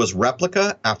found was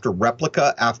replica after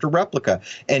replica after replica.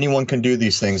 Anyone can do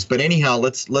these things. But anyhow,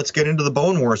 let's get into the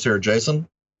bone wars here, Jason.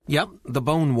 Yep, the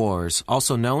Bone Wars,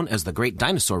 also known as the Great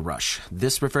Dinosaur Rush.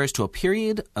 This refers to a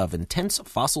period of intense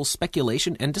fossil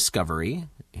speculation and discovery,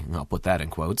 I'll put that in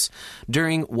quotes,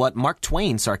 during what Mark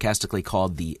Twain sarcastically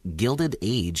called the Gilded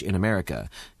Age in America,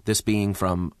 this being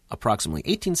from approximately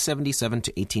 1877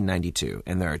 to 1892.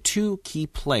 And there are two key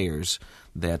players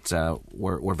that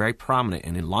were very prominent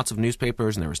and in lots of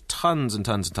newspapers, and there was tons and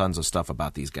tons and tons of stuff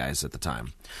about these guys at the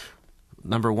time.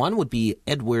 Number one would be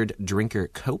Edward Drinker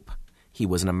Cope. He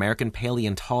was an American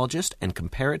paleontologist and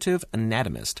comparative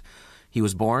anatomist. He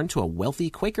was born to a wealthy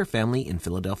Quaker family in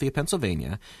Philadelphia,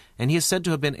 Pennsylvania, and he is said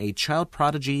to have been a child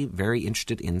prodigy very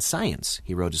interested in science.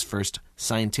 He wrote his first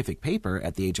scientific paper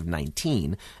at the age of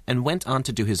 19 and went on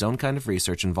to do his own kind of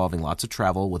research involving lots of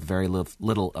travel with very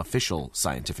little official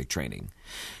scientific training.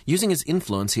 Using his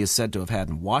influence he is said to have had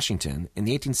in Washington, in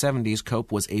the 1870s,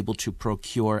 Cope was able to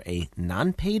procure a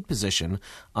non-paid position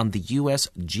on the U.S.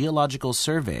 Geological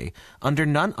Survey under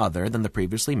none other than the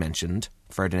previously mentioned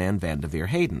Ferdinand Van de Veer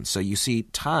Hayden. So you see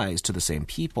ties to the same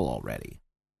people already.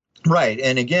 Right.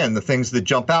 And again, the things that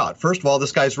jump out. First of all,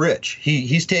 this guy's rich.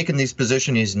 He's taken these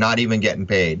positions. He's not even getting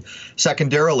paid.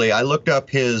 Secondarily, I looked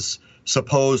up his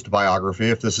supposed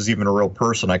biography. If this is even a real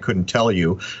person, I couldn't tell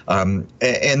you. And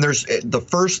there's the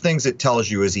first things it tells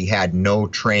you is he had no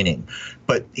training.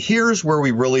 But here's where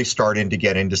we really starting to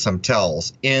get into some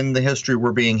tells in the history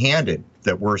we're being handed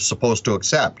that we're supposed to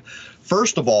accept.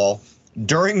 First of all,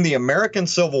 during the American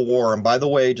Civil War, and by the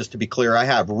way, just to be clear, I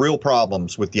have real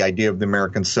problems with the idea of the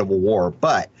American Civil War,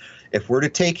 but if we're to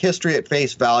take history at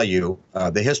face value,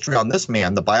 the history on this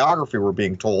man, the biography we're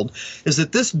being told, is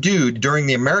that this dude during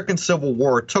the American Civil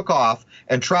War took off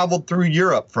and traveled through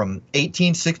Europe from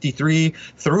 1863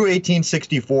 through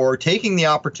 1864, taking the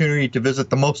opportunity to visit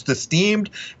the most esteemed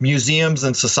museums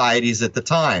and societies at the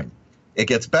time. It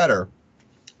gets better.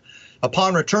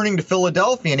 Upon returning to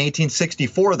Philadelphia in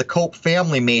 1864, the Cope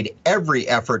family made every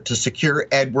effort to secure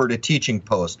Edward a teaching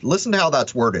post. Listen to how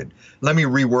that's worded. Let me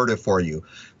reword it for you.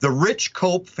 The rich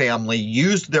Cope family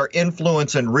used their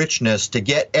influence and richness to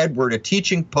get Edward a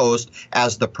teaching post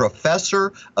as the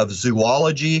professor of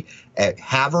zoology at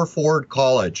Haverford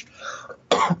College.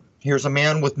 Here's a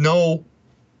man with no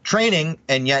training,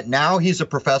 and yet now he's a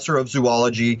professor of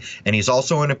zoology, and he's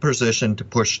also in a position to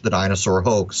push the dinosaur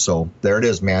hoax. So there it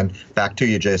is, man. Back to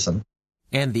you, Jason.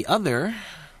 And the other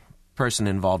person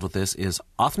involved with this is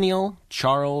Othniel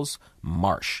Charles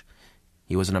Marsh.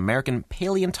 He was an American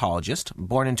paleontologist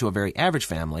born into a very average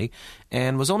family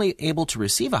and was only able to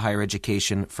receive a higher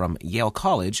education from Yale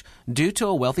College due to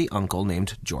a wealthy uncle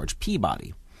named George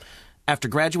Peabody. After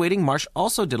graduating, Marsh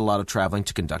also did a lot of traveling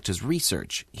to conduct his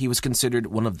research. He was considered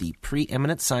one of the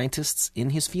preeminent scientists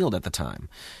in his field at the time.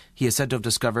 He is said to have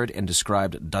discovered and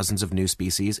described dozens of new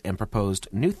species and proposed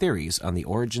new theories on the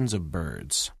origins of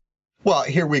birds. Well,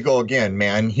 here we go again,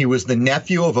 man. He was the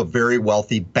nephew of a very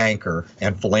wealthy banker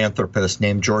and philanthropist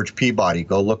named George Peabody.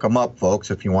 Go look him up, folks,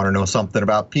 if you want to know something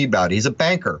about Peabody. He's a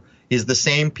banker. He's the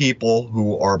same people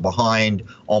who are behind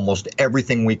almost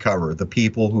everything we cover, the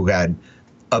people who had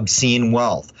obscene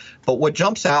wealth. But what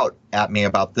jumps out at me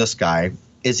about this guy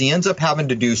is he ends up having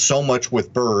to do so much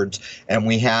with birds, and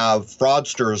we have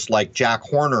fraudsters like Jack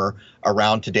Horner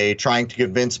around today trying to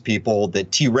convince people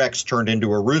that T-Rex turned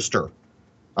into a rooster.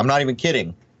 I'm not even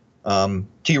kidding.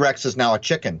 T-Rex is now a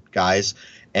chicken, guys.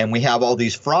 And we have all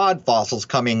these fraud fossils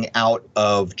coming out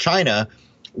of China,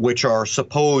 which are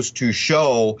supposed to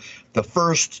show the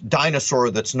first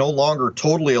dinosaur that's no longer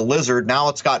totally a lizard. Now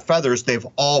it's got feathers. They've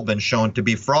all been shown to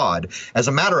be fraud. As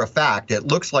a matter of fact, it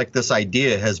looks like this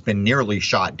idea has been nearly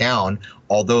shot down,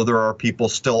 although there are people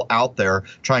still out there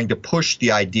trying to push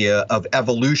the idea of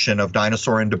evolution of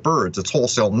dinosaur into birds. It's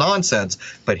wholesale nonsense,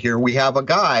 but here we have a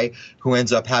guy who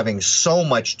ends up having so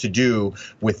much to do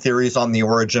with theories on the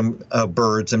origin of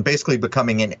birds and basically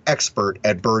becoming an expert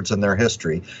at birds and their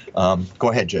history. Go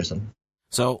ahead, Jason.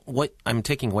 So what I'm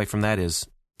taking away from that is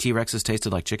T-Rexes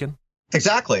tasted like chicken?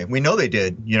 Exactly. We know they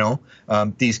did.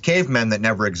 These cavemen that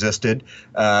never existed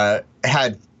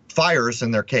had fires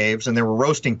in their caves, and they were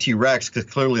roasting T-Rex because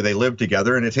clearly they lived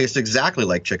together, and it tastes exactly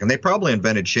like chicken. They probably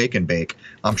invented shake and bake.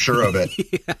 I'm sure of it.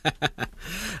 Yeah.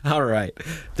 All right.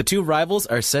 The two rivals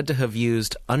are said to have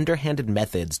used underhanded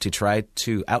methods to try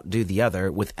to outdo the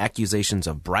other, with accusations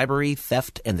of bribery,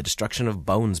 theft, and the destruction of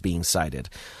bones being cited.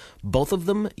 Both of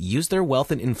them used their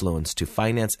wealth and influence to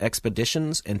finance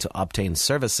expeditions and to obtain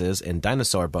services in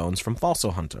dinosaur bones from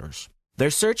fossil hunters.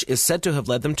 Their search is said to have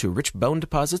led them to rich bone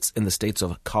deposits in the states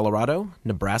of Colorado,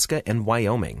 Nebraska, and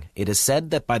Wyoming. It is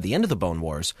said that by the end of the Bone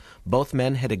Wars, both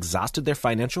men had exhausted their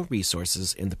financial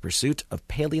resources in the pursuit of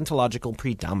paleontological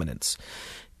predominance.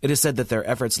 It is said that their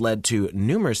efforts led to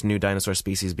numerous new dinosaur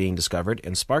species being discovered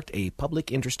and sparked a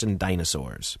public interest in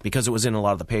dinosaurs. Because it was in a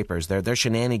lot of the papers, their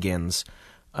shenanigans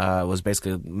was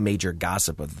basically major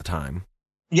gossip of the time.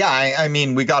 Yeah, I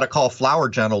mean, we got to call flower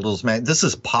genitals, man. This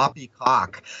is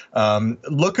poppycock.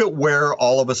 Look at where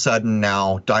all of a sudden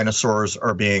now dinosaurs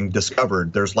are being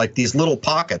discovered. There's like these little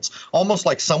pockets, almost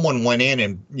like someone went in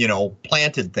and,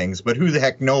 planted things. But who the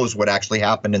heck knows what actually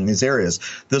happened in these areas?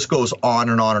 This goes on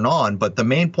and on and on. But the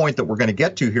main point that we're going to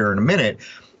get to here in a minute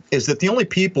is that the only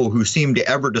people who seem to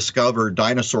ever discover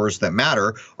dinosaurs that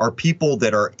matter are people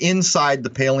that are inside the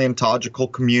paleontological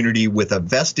community with a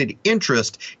vested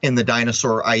interest in the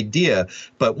dinosaur idea.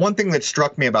 But one thing that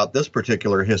struck me about this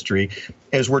particular history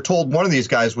is we're told one of these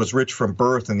guys was rich from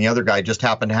birth and the other guy just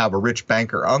happened to have a rich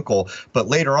banker uncle. But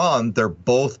later on, they're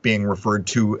both being referred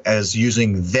to as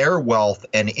using their wealth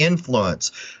and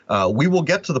influence. We will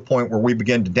get to the point where we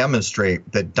begin to demonstrate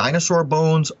that dinosaur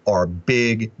bones are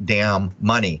big damn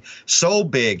money. So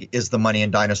big is the money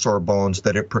in dinosaur bones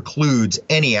that it precludes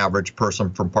any average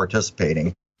person from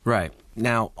participating. Right.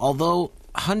 Now, although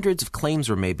hundreds of claims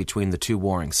were made between the two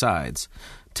warring sides,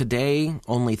 today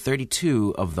only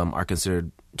 32 of them are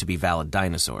considered to be valid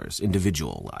dinosaurs,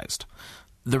 individualized.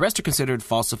 The rest are considered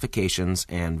falsifications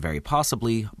and very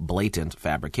possibly blatant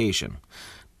fabrication.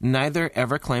 Neither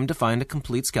ever claimed to find a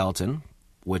complete skeleton,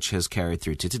 which has carried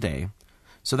through to today.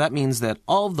 So that means that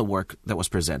all of the work that was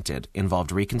presented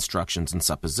involved reconstructions and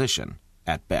supposition,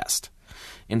 at best.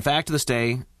 In fact, to this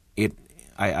day,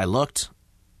 I looked,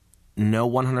 no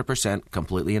 100%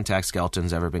 completely intact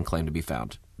skeletons ever been claimed to be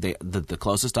found. The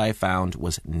closest I found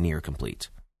was near complete.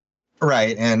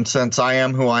 Right, and since I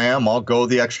am who I am, I'll go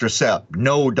the extra step.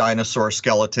 No dinosaur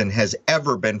skeleton has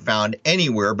ever been found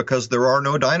anywhere because there are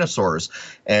no dinosaurs.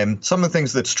 And some of the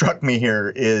things that struck me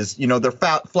here is, they're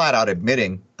flat out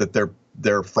admitting that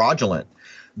they're fraudulent.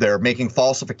 They're making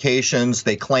falsifications.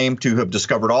 They claim to have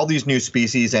discovered all these new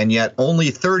species, and yet only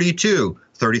 32.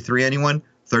 33, anyone?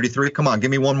 33? Come on,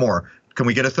 give me one more. Can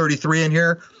we get a 33 in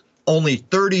here? Only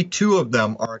 32 of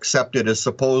them are accepted as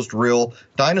supposed real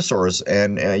dinosaurs.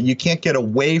 And you can't get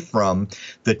away from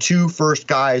the two first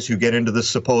guys who get into the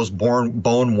supposed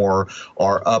bone war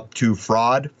are up to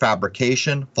fraud,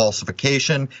 fabrication,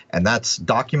 falsification, and that's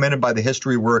documented by the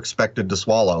history we're expected to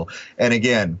swallow. And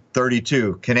again,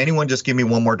 32. Can anyone just give me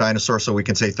one more dinosaur so we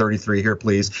can say 33 here,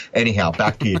 please? Anyhow,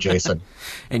 back to you, Jason.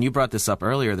 And you brought this up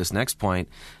earlier, this next point.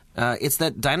 It's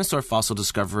that dinosaur fossil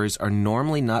discoveries are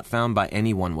normally not found by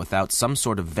anyone without some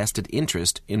sort of vested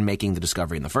interest in making the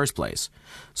discovery in the first place.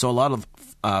 So a lot of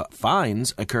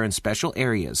finds occur in special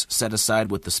areas set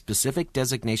aside with the specific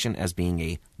designation as being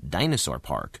a dinosaur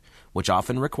park, which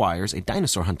often requires a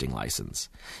dinosaur hunting license.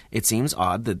 It seems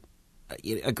odd that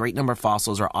a great number of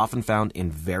fossils are often found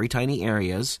in very tiny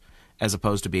areas as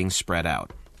opposed to being spread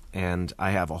out. And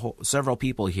I have several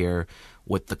people here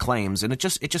with the claims, and it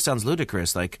just sounds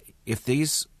ludicrous. Like, if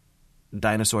these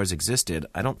dinosaurs existed,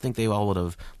 I don't think they all would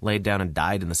have laid down and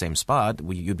died in the same spot.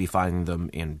 You'd be finding them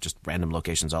in just random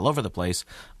locations all over the place,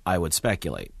 I would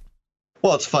speculate.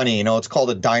 Well, it's funny, it's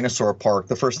called a dinosaur park.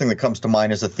 The first thing that comes to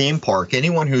mind is a theme park.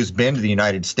 Anyone who's been to the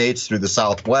United States through the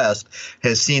Southwest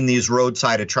has seen these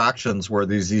roadside attractions where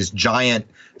there's these giant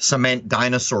cement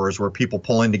dinosaurs where people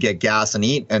pull in to get gas and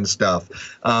eat and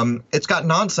stuff. It's got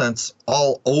nonsense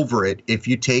all over it if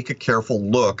you take a careful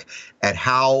look at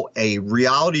how a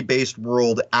reality-based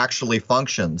world actually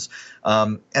functions.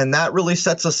 And that really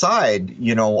sets aside,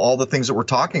 all the things that we're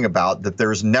talking about, that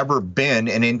there's never been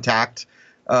an intact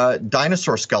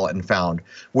dinosaur skeleton found,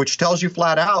 which tells you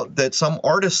flat out that some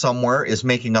artist somewhere is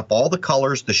making up all the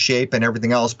colors, the shape, and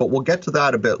everything else. But we'll get to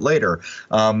that a bit later.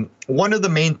 One of the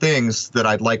main things that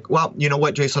I'd like, well, you know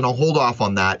what, Jason, I'll hold off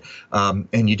on that.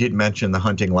 And you did mention the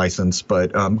hunting license,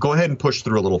 but go ahead and push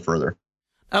through a little further.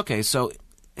 Okay, so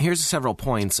here's several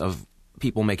points of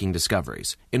people making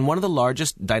discoveries. In one of the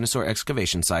largest dinosaur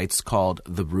excavation sites called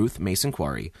the Ruth Mason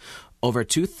Quarry, over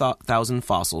 2,000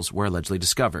 fossils were allegedly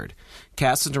discovered.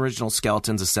 Casts and original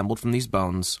skeletons assembled from these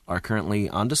bones are currently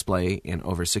on display in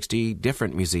over 60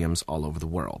 different museums all over the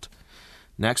world.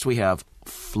 Next, we have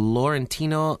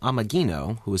Florentino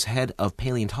Amagino, who is head of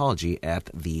paleontology at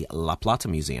the La Plata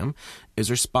Museum, is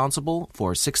responsible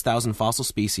for 6,000 fossil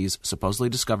species supposedly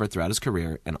discovered throughout his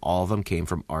career, and all of them came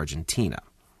from Argentina.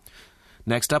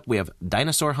 Next up, we have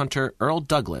dinosaur hunter Earl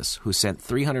Douglas, who sent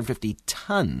 350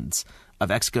 tons of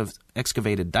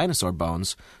excavated dinosaur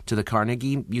bones to the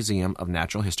Carnegie Museum of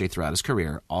Natural History throughout his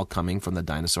career, all coming from the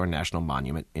Dinosaur National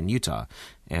Monument in Utah.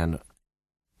 And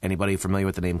anybody familiar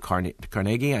with the name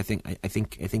Carnegie? I think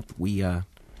we have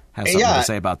something to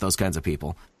say about those kinds of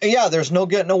people. Yeah, there's no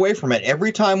getting away from it.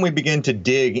 Every time we begin to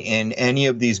dig in any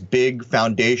of these big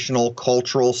foundational,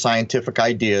 cultural, scientific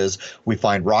ideas, we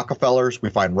find Rockefellers, we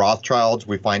find Rothschilds,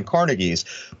 we find Carnegies.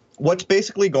 What's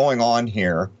basically going on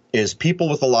here is people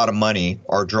with a lot of money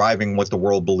are driving what the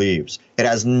world believes. It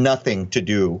has nothing to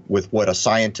do with what a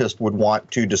scientist would want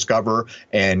to discover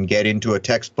and get into a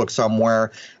textbook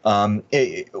somewhere.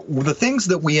 The things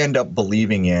that we end up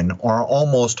believing in are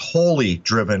almost wholly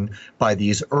driven by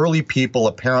these early people,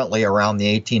 apparently around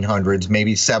the 1800s,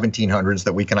 maybe 1700s,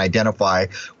 that we can identify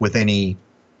with any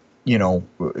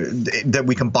that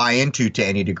we can buy into to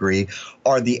any degree,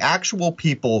 are the actual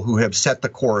people who have set the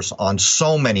course on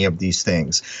so many of these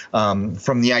things,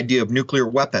 from the idea of nuclear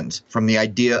weapons, from the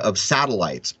idea of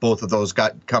satellites, both of those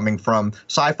coming from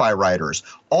sci-fi writers,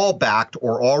 all backed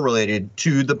or all related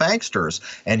to the banksters.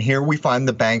 And here we find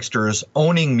the banksters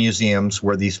owning museums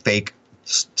where these fake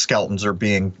skeletons are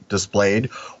being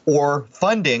displayed, or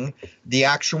funding the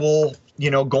actual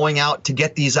going out to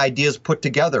get these ideas put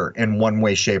together in one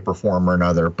way, shape, or form or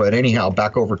another. But anyhow,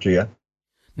 back over to you.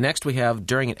 Next, we have,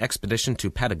 during an expedition to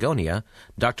Patagonia,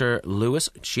 Dr. Louis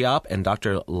Chiap and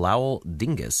Dr. Lowell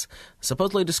Dingus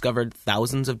supposedly discovered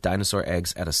thousands of dinosaur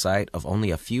eggs at a site of only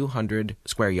a few hundred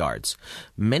square yards.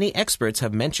 Many experts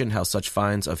have mentioned how such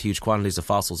finds of huge quantities of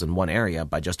fossils in one area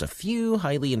by just a few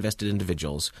highly invested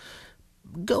individuals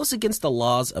goes against the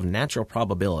laws of natural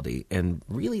probability and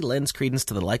really lends credence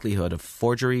to the likelihood of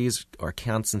forgeries or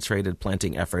concentrated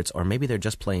planting efforts, or maybe they're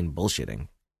just plain bullshitting.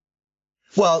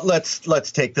 Well,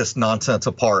 let's take this nonsense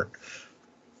apart.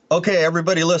 Okay,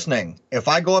 everybody listening, if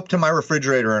I go up to my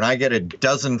refrigerator and I get a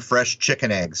dozen fresh chicken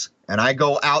eggs and I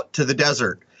go out to the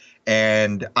desert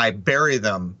and I bury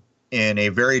them in a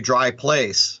very dry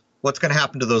place, what's going to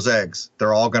happen to those eggs?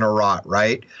 They're all going to rot,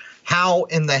 right? How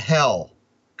in the hell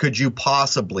could you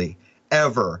possibly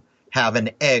ever have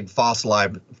an egg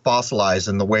fossilized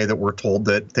in the way that we're told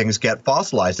that things get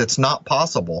fossilized? It's not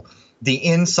possible. The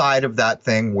inside of that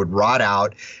thing would rot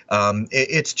out.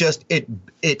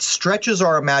 It stretches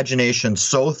our imagination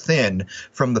so thin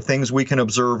from the things we can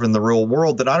observe in the real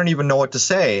world that I don't even know what to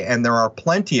say. And there are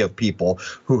plenty of people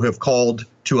who have called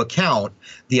to account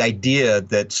the idea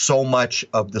that so much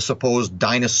of the supposed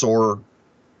dinosaur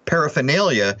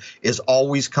paraphernalia is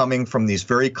always coming from these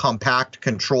very compact,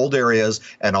 controlled areas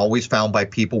and always found by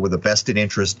people with a vested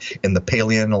interest in the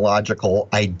paleontological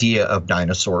idea of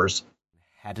dinosaurs.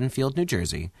 Haddonfield, New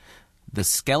Jersey, the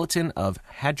skeleton of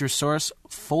Hadrosaurus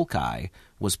folci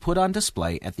was put on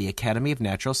display at the Academy of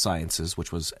Natural Sciences,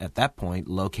 which was at that point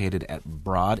located at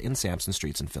Broad and Sampson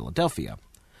Streets in Philadelphia.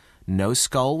 No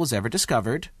skull was ever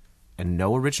discovered, and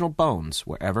no original bones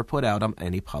were ever put out on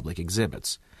any public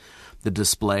exhibits. The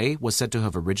display was said to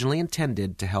have originally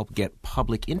intended to help get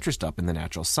public interest up in the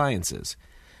natural sciences.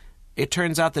 It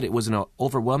turns out that it was an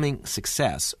overwhelming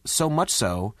success, so much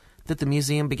so that the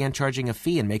museum began charging a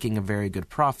fee and making a very good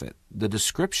profit. The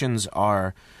descriptions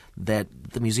are that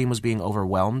the museum was being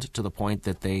overwhelmed to the point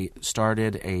that they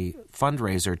started a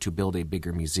fundraiser to build a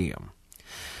bigger museum.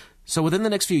 So within the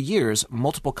next few years,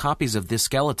 multiple copies of this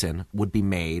skeleton would be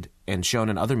made and shown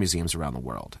in other museums around the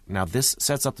world. Now, this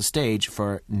sets up the stage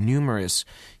for numerous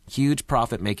huge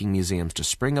profit-making museums to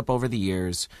spring up over the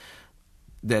years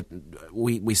that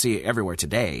we see everywhere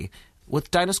today,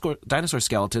 with dinosaur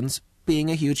skeletons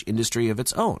being a huge industry of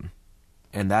its own.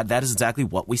 And that is exactly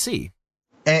what we see.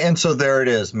 And so there it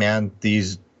is, man.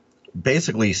 These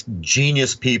basically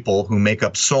genius people who make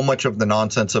up so much of the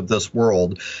nonsense of this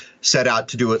world set out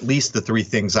to do at least the three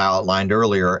things I outlined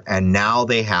earlier, and now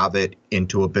they have it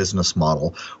into a business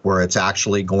model where it's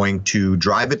actually going to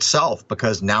drive itself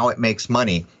because now it makes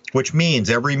money, which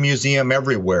means every museum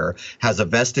everywhere has a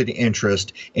vested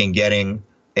interest in getting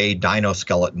a dino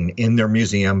skeleton in their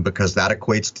museum because that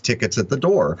equates to tickets at the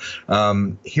door.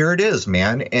 Here it is,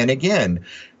 man. And again,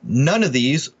 none of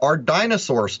these are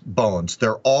dinosaur bones.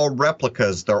 They're all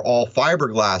replicas. They're all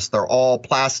fiberglass. They're all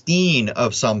plastine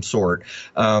of some sort.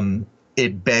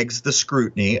 It begs the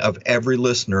scrutiny of every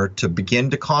listener to begin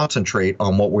to concentrate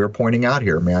on what we're pointing out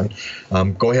here, man.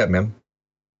 Go ahead, man.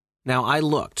 Now, I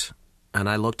looked at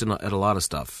a lot of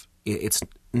stuff. It's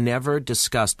never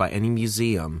discussed by any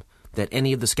museum that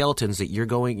any of the skeletons that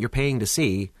you're paying to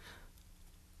see,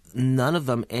 none of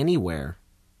them anywhere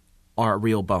are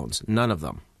real bones. None of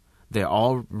them. They're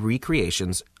all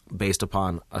recreations based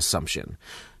upon assumption.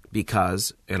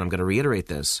 Because, and I'm going to reiterate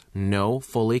this, no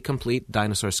fully complete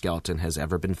dinosaur skeleton has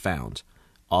ever been found.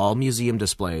 All museum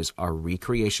displays are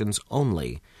recreations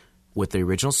only, with the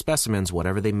original specimens,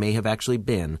 whatever they may have actually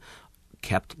been,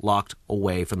 kept locked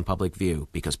away from the public view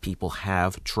because people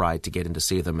have tried to get in to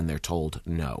see them and they're told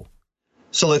no.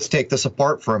 So let's take this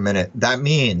apart for a minute. That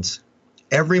means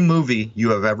every movie you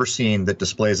have ever seen that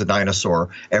displays a dinosaur,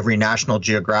 every National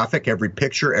Geographic, every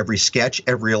picture, every sketch,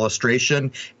 every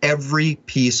illustration, every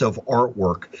piece of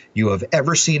artwork you have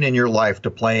ever seen in your life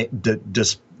depicting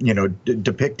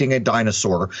a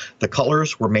dinosaur, the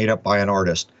colors were made up by an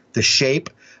artist. The shape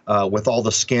with all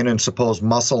the skin and supposed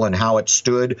muscle and how it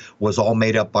stood was all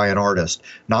made up by an artist.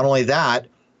 Not only that,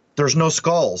 there's no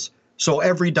skulls. So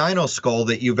every dino skull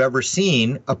that you've ever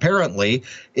seen, apparently,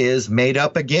 is made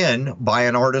up again by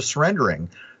an artist's rendering.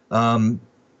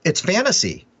 It's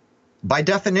fantasy. By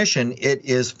definition, it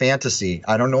is fantasy.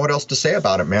 I don't know what else to say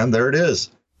about it, man. There it is.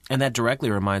 And that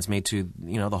directly reminds me to,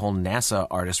 the whole NASA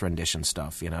artist rendition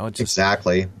stuff, It's just,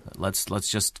 exactly. Let's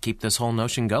just keep this whole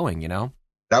notion going,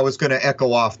 That was going to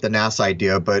echo off the NASA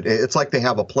idea, but it's like they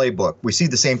have a playbook. We see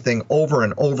the same thing over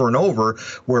and over and over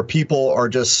where people are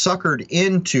just suckered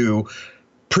into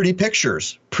pretty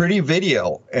pictures, pretty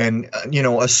video, and,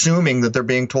 assuming that they're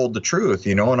being told the truth,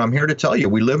 and I'm here to tell you,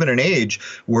 we live in an age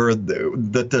where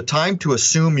the time to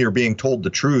assume you're being told the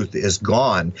truth is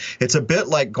gone. It's a bit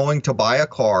like going to buy a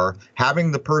car,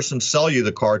 having the person sell you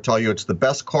the car, tell you it's the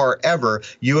best car ever,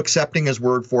 you accepting his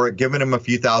word for it, giving him a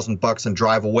few $1,000 and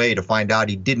drive away to find out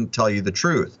he didn't tell you the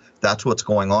truth. That's what's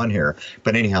going on here.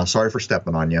 But anyhow, sorry for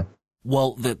stepping on you.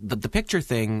 Well, the picture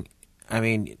thing, I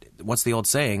mean, what's the old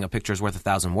saying? A picture's worth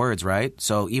 1,000 words, right?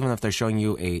 So even if they're showing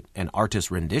you an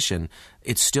artist rendition,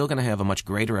 it's still going to have a much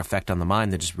greater effect on the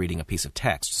mind than just reading a piece of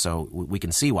text. So we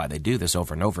can see why they do this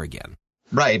over and over again.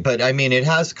 Right, but I mean, it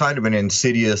has kind of an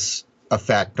insidious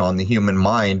effect on the human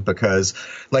mind, because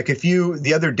like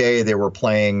the other day they were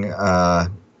playing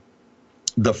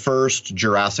the first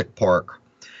Jurassic Park.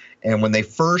 And when they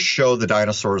first show the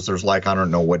dinosaurs, there's like, I don't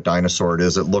know what dinosaur it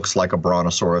is. It looks like a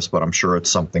brontosaurus, but I'm sure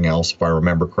it's something else if I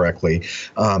remember correctly.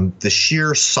 The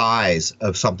sheer size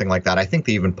of something like that, I think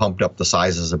they even pumped up the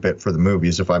sizes a bit for the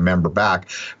movies, if I remember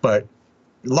back. But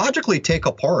logically take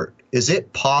apart, is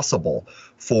it possible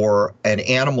for an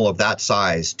animal of that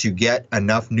size to get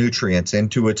enough nutrients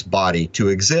into its body to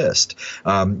exist?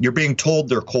 You're being told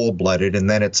they're cold-blooded, and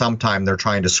then at some time they're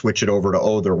trying to switch it over to,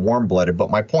 oh, they're warm-blooded. But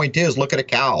my point is, look at a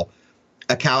cow.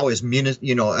 A cow is,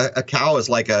 a cow is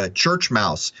like a church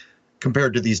mouse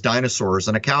compared to these dinosaurs,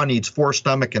 and a cow needs 4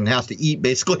 stomachs and has to eat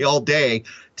basically all day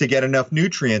to get enough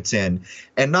nutrients in.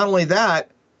 And not only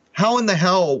that, how in the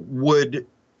hell would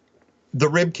the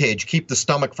rib cage keep the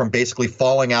stomach from basically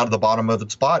falling out of the bottom of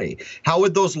its body? How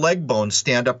would those leg bones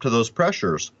stand up to those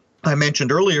pressures? I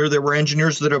mentioned earlier there were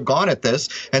engineers that have gone at this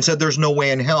and said there's no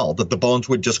way in hell that the bones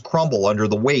would just crumble under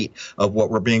the weight of what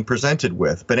we're being presented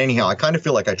with. But anyhow, I kind of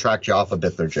feel like I tracked you off a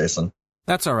bit there, Jason.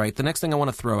 That's all right. The next thing I want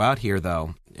to throw out here,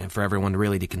 though, and for everyone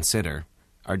really to consider,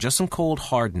 are just some cold,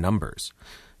 hard numbers.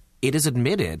 It is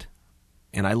admitted,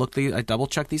 and I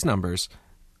double-checked these numbers,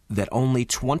 that only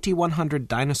 2,100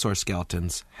 dinosaur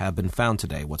skeletons have been found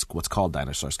today, what's called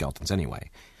dinosaur skeletons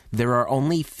anyway. There are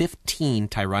only 15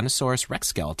 Tyrannosaurus rex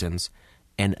skeletons,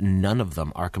 and none of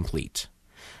them are complete.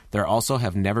 There also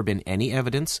have never been any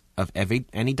evidence of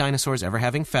any dinosaurs ever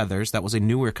having feathers. That was a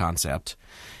newer concept,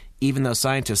 even though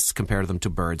scientists compare them to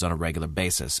birds on a regular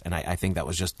basis. And I think that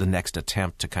was just the next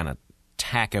attempt to kind of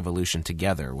tack evolution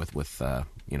together with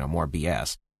more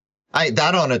BS.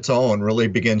 That on its own really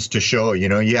begins to show,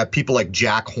 you have people like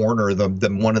Jack Horner, the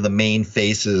one of the main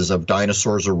faces of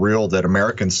Dinosaurs Are Real that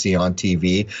Americans see on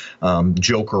TV,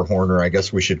 Joker Horner, I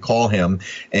guess we should call him.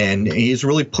 And he's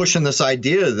really pushing this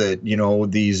idea that,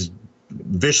 these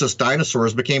vicious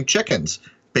dinosaurs became chickens,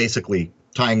 basically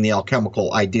tying the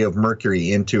alchemical idea of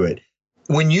mercury into it.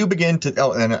 When you begin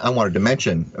to, and I wanted to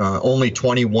mention, only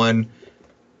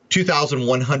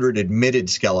 2,100 admitted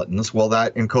skeletons. Well,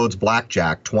 that encodes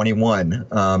blackjack, 21.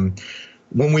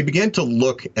 When we begin to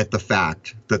look at the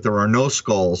fact that there are no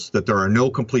skulls, that there are no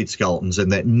complete skeletons, and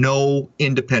that no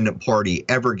independent party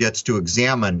ever gets to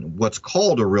examine what's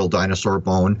called a real dinosaur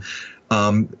bone,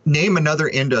 name another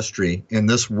industry in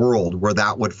this world where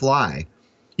that would fly.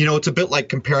 It's a bit like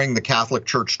comparing the Catholic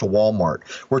Church to Walmart.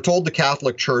 We're told the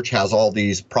Catholic Church has all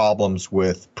these problems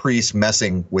with priests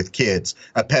messing with kids,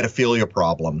 a pedophilia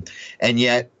problem, and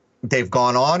yet they've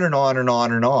gone on and on and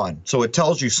on and on. So it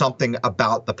tells you something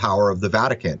about the power of the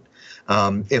Vatican.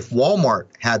 If Walmart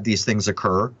had these things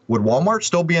occur, would Walmart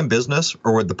still be in business,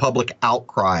 or would the public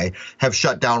outcry have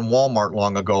shut down Walmart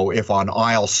long ago if on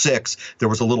aisle 6 there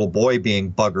was a little boy being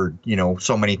buggered,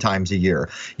 so many times a year?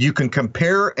 You can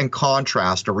compare and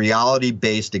contrast a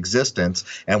reality-based existence,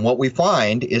 and what we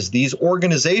find is these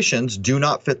organizations do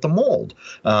not fit the mold.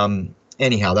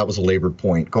 Anyhow, that was a labored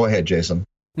point. Go ahead, Jason.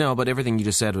 No, but everything you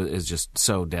just said is just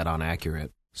so dead on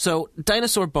accurate. So,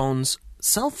 dinosaur bones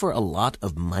sell for a lot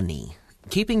of money.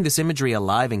 Keeping this imagery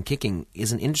alive and kicking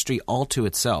is an industry all to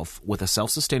itself, with a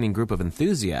self-sustaining group of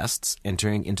enthusiasts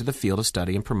entering into the field of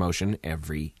study and promotion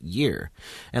every year.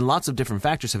 And lots of different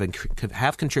factors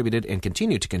have contributed and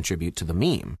continue to contribute to the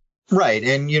meme. Right.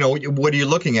 And, what are you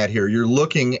looking at here? You're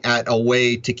looking at a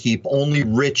way to keep only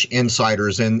rich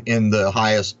insiders in the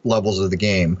highest levels of the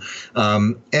game.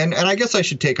 And I guess I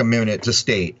should take a minute to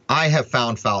state, I have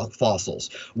found fossils.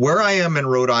 Where I am in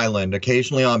Rhode Island,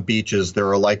 occasionally on beaches, there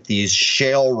are like these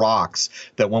shale rocks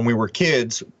that when we were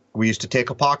kids, we used to take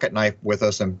a pocket knife with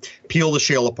us and peel the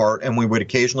shale apart, and we would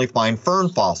occasionally find fern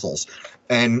fossils.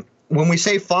 And when we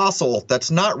say fossil,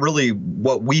 that's not really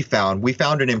what we found. We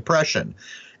found an impression.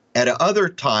 At another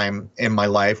time in my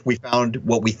life, we found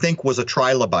what we think was a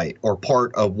trilobite, or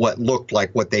part of what looked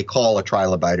like what they call a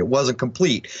trilobite. It wasn't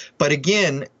complete. But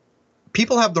again,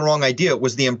 people have the wrong idea. It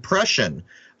was the impression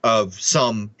of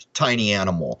some tiny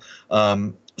animal.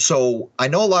 So I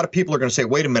know a lot of people are going to say,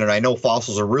 wait a minute, I know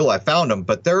fossils are real, I found them.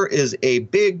 But there is a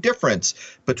big difference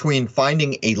between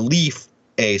finding a leaf,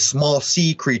 a small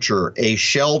sea creature, a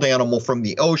shelled animal from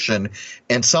the ocean,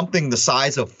 and something the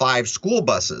size of 5 school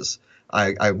buses.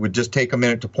 I would just take a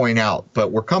minute to point out.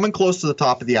 But we're coming close to the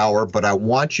top of the hour, but I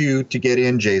want you to get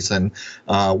in, Jason,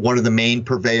 one of the main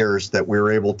purveyors that we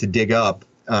were able to dig up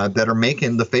that are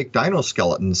making the fake dino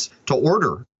skeletons to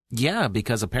order. Yeah,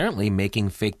 because apparently making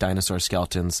fake dinosaur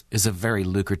skeletons is a very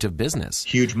lucrative business.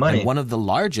 Huge money. And one of the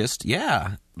largest,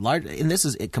 and this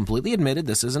is completely admitted,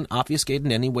 this isn't obfuscated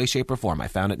in any way, shape, or form. I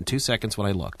found it in 2 seconds when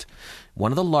I looked.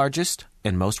 One of the largest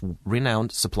and most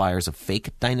renowned suppliers of fake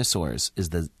dinosaurs is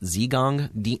the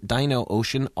Zhejiang Dino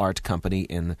Ocean Art Company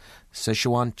in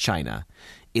Sichuan, China.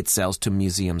 It sells to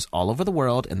museums all over the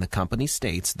world, and the company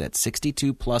states that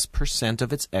 62+%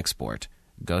 of its export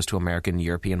goes to American and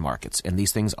European markets. And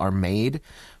these things are made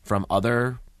from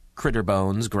other critter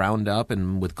bones ground up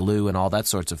and with glue and all that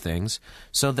sorts of things,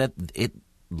 so that it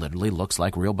literally looks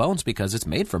like real bones because it's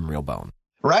made from real bone.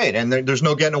 Right, and there's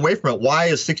no getting away from it. Why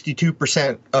is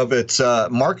 62% of its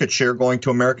market share going to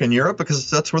America and Europe? Because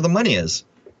that's where the money is,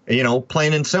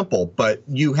 plain and simple. But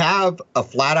you have a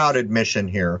flat-out admission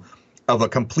here of a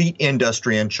complete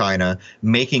industry in China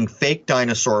making fake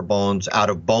dinosaur bones out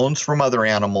of bones from other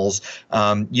animals.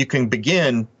 You can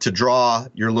begin to draw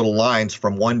your little lines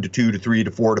from 1 to 2 to 3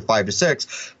 to 4 to 5 to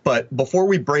 6. But before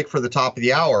we break for the top of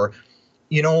the hour,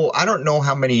 I don't know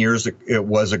how many years it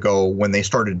was ago when they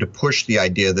started to push the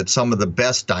idea that some of the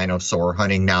best dinosaur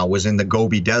hunting now was in the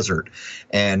Gobi Desert.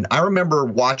 And I remember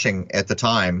watching at the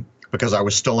time, because I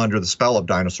was still under the spell of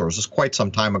dinosaurs. It was quite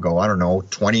some time ago. I don't know,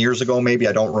 20 years ago maybe.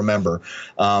 I don't remember.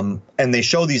 And they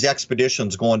show these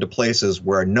expeditions going to places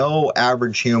where no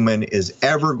average human is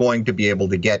ever going to be able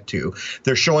to get to.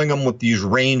 They're showing them with these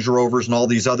Range Rovers and all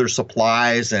these other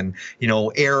supplies and,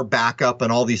 air backup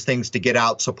and all these things to get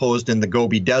out, supposed in the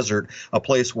Gobi Desert, a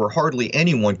place where hardly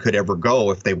anyone could ever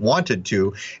go if they wanted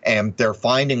to. And they're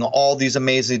finding all these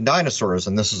amazing dinosaurs.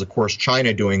 And this is, of course,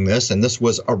 China doing this. And this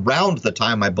was around the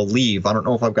time, I believe, I don't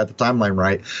know if I've got the timeline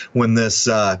right, when this,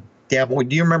 do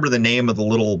you remember the name of the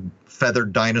little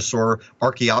feathered dinosaur,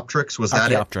 Archaeopteryx? Was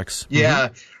that Archaeopteryx. it? Yeah.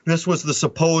 This was the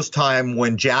supposed time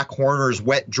when Jack Horner's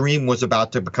wet dream was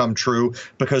about to become true,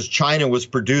 because China was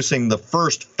producing the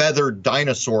first feathered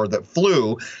dinosaur that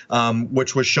flew,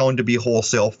 which was shown to be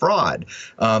wholesale fraud.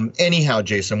 Anyhow,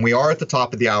 Jason, we are at the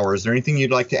top of the hour. Is there anything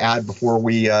you'd like to add before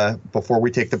we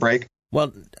take the break?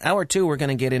 Well, hour 2, we're going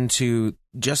to get into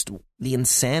just the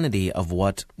insanity of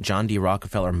what John D.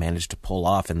 Rockefeller managed to pull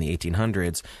off in the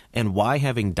 1800s and why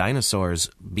having dinosaurs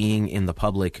being in the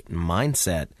public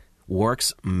mindset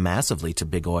works massively to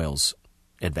big oil's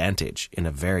advantage in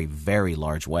a very, very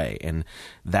large way. And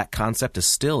that concept is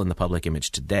still in the public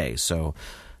image today. So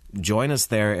join us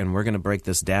there, and we're going to break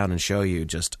this down and show you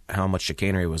just how much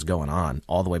chicanery was going on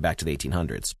all the way back to the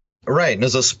 1800s. Right. And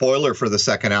as a spoiler for the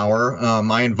second hour,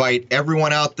 I invite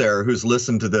everyone out there who's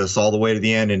listened to this all the way to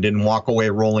the end and didn't walk away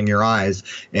rolling your eyes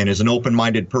and is an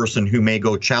open-minded person who may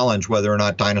go challenge whether or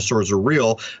not dinosaurs are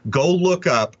real, go look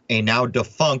up a now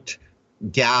defunct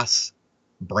gas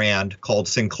brand called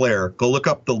Sinclair. Go look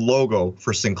up the logo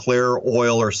for Sinclair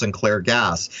oil or Sinclair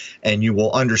gas, and you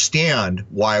will understand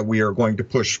why we are going to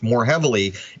push more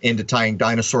heavily into tying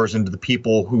dinosaurs into the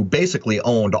people who basically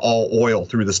owned all oil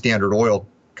through the Standard Oil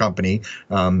Company,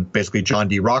 basically John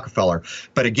D. Rockefeller.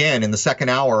 But again, in the second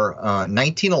hour,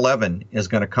 1911 is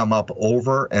going to come up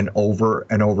over and over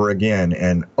and over again.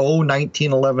 And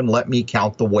 1911, let me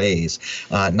count the ways.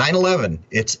 9/11,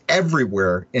 it's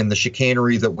everywhere in the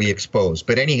chicanery that we expose.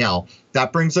 But anyhow,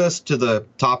 that brings us to the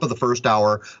top of the first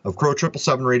hour of Crow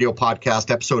 777 Radio Podcast,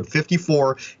 episode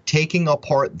 54, Taking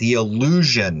Apart the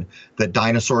Illusion that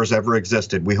Dinosaurs Ever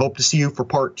Existed. We hope to see you for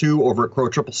part 2 over at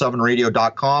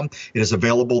crow777radio.com. It is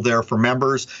available there for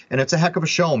members, and it's a heck of a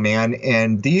show, man.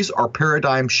 And these are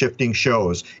paradigm-shifting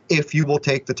shows. If you will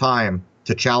take the time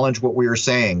to challenge what we are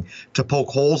saying, to poke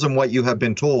holes in what you have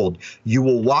been told, you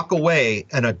will walk away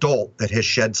an adult that has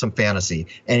shed some fantasy.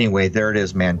 Anyway, there it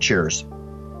is, man. Cheers.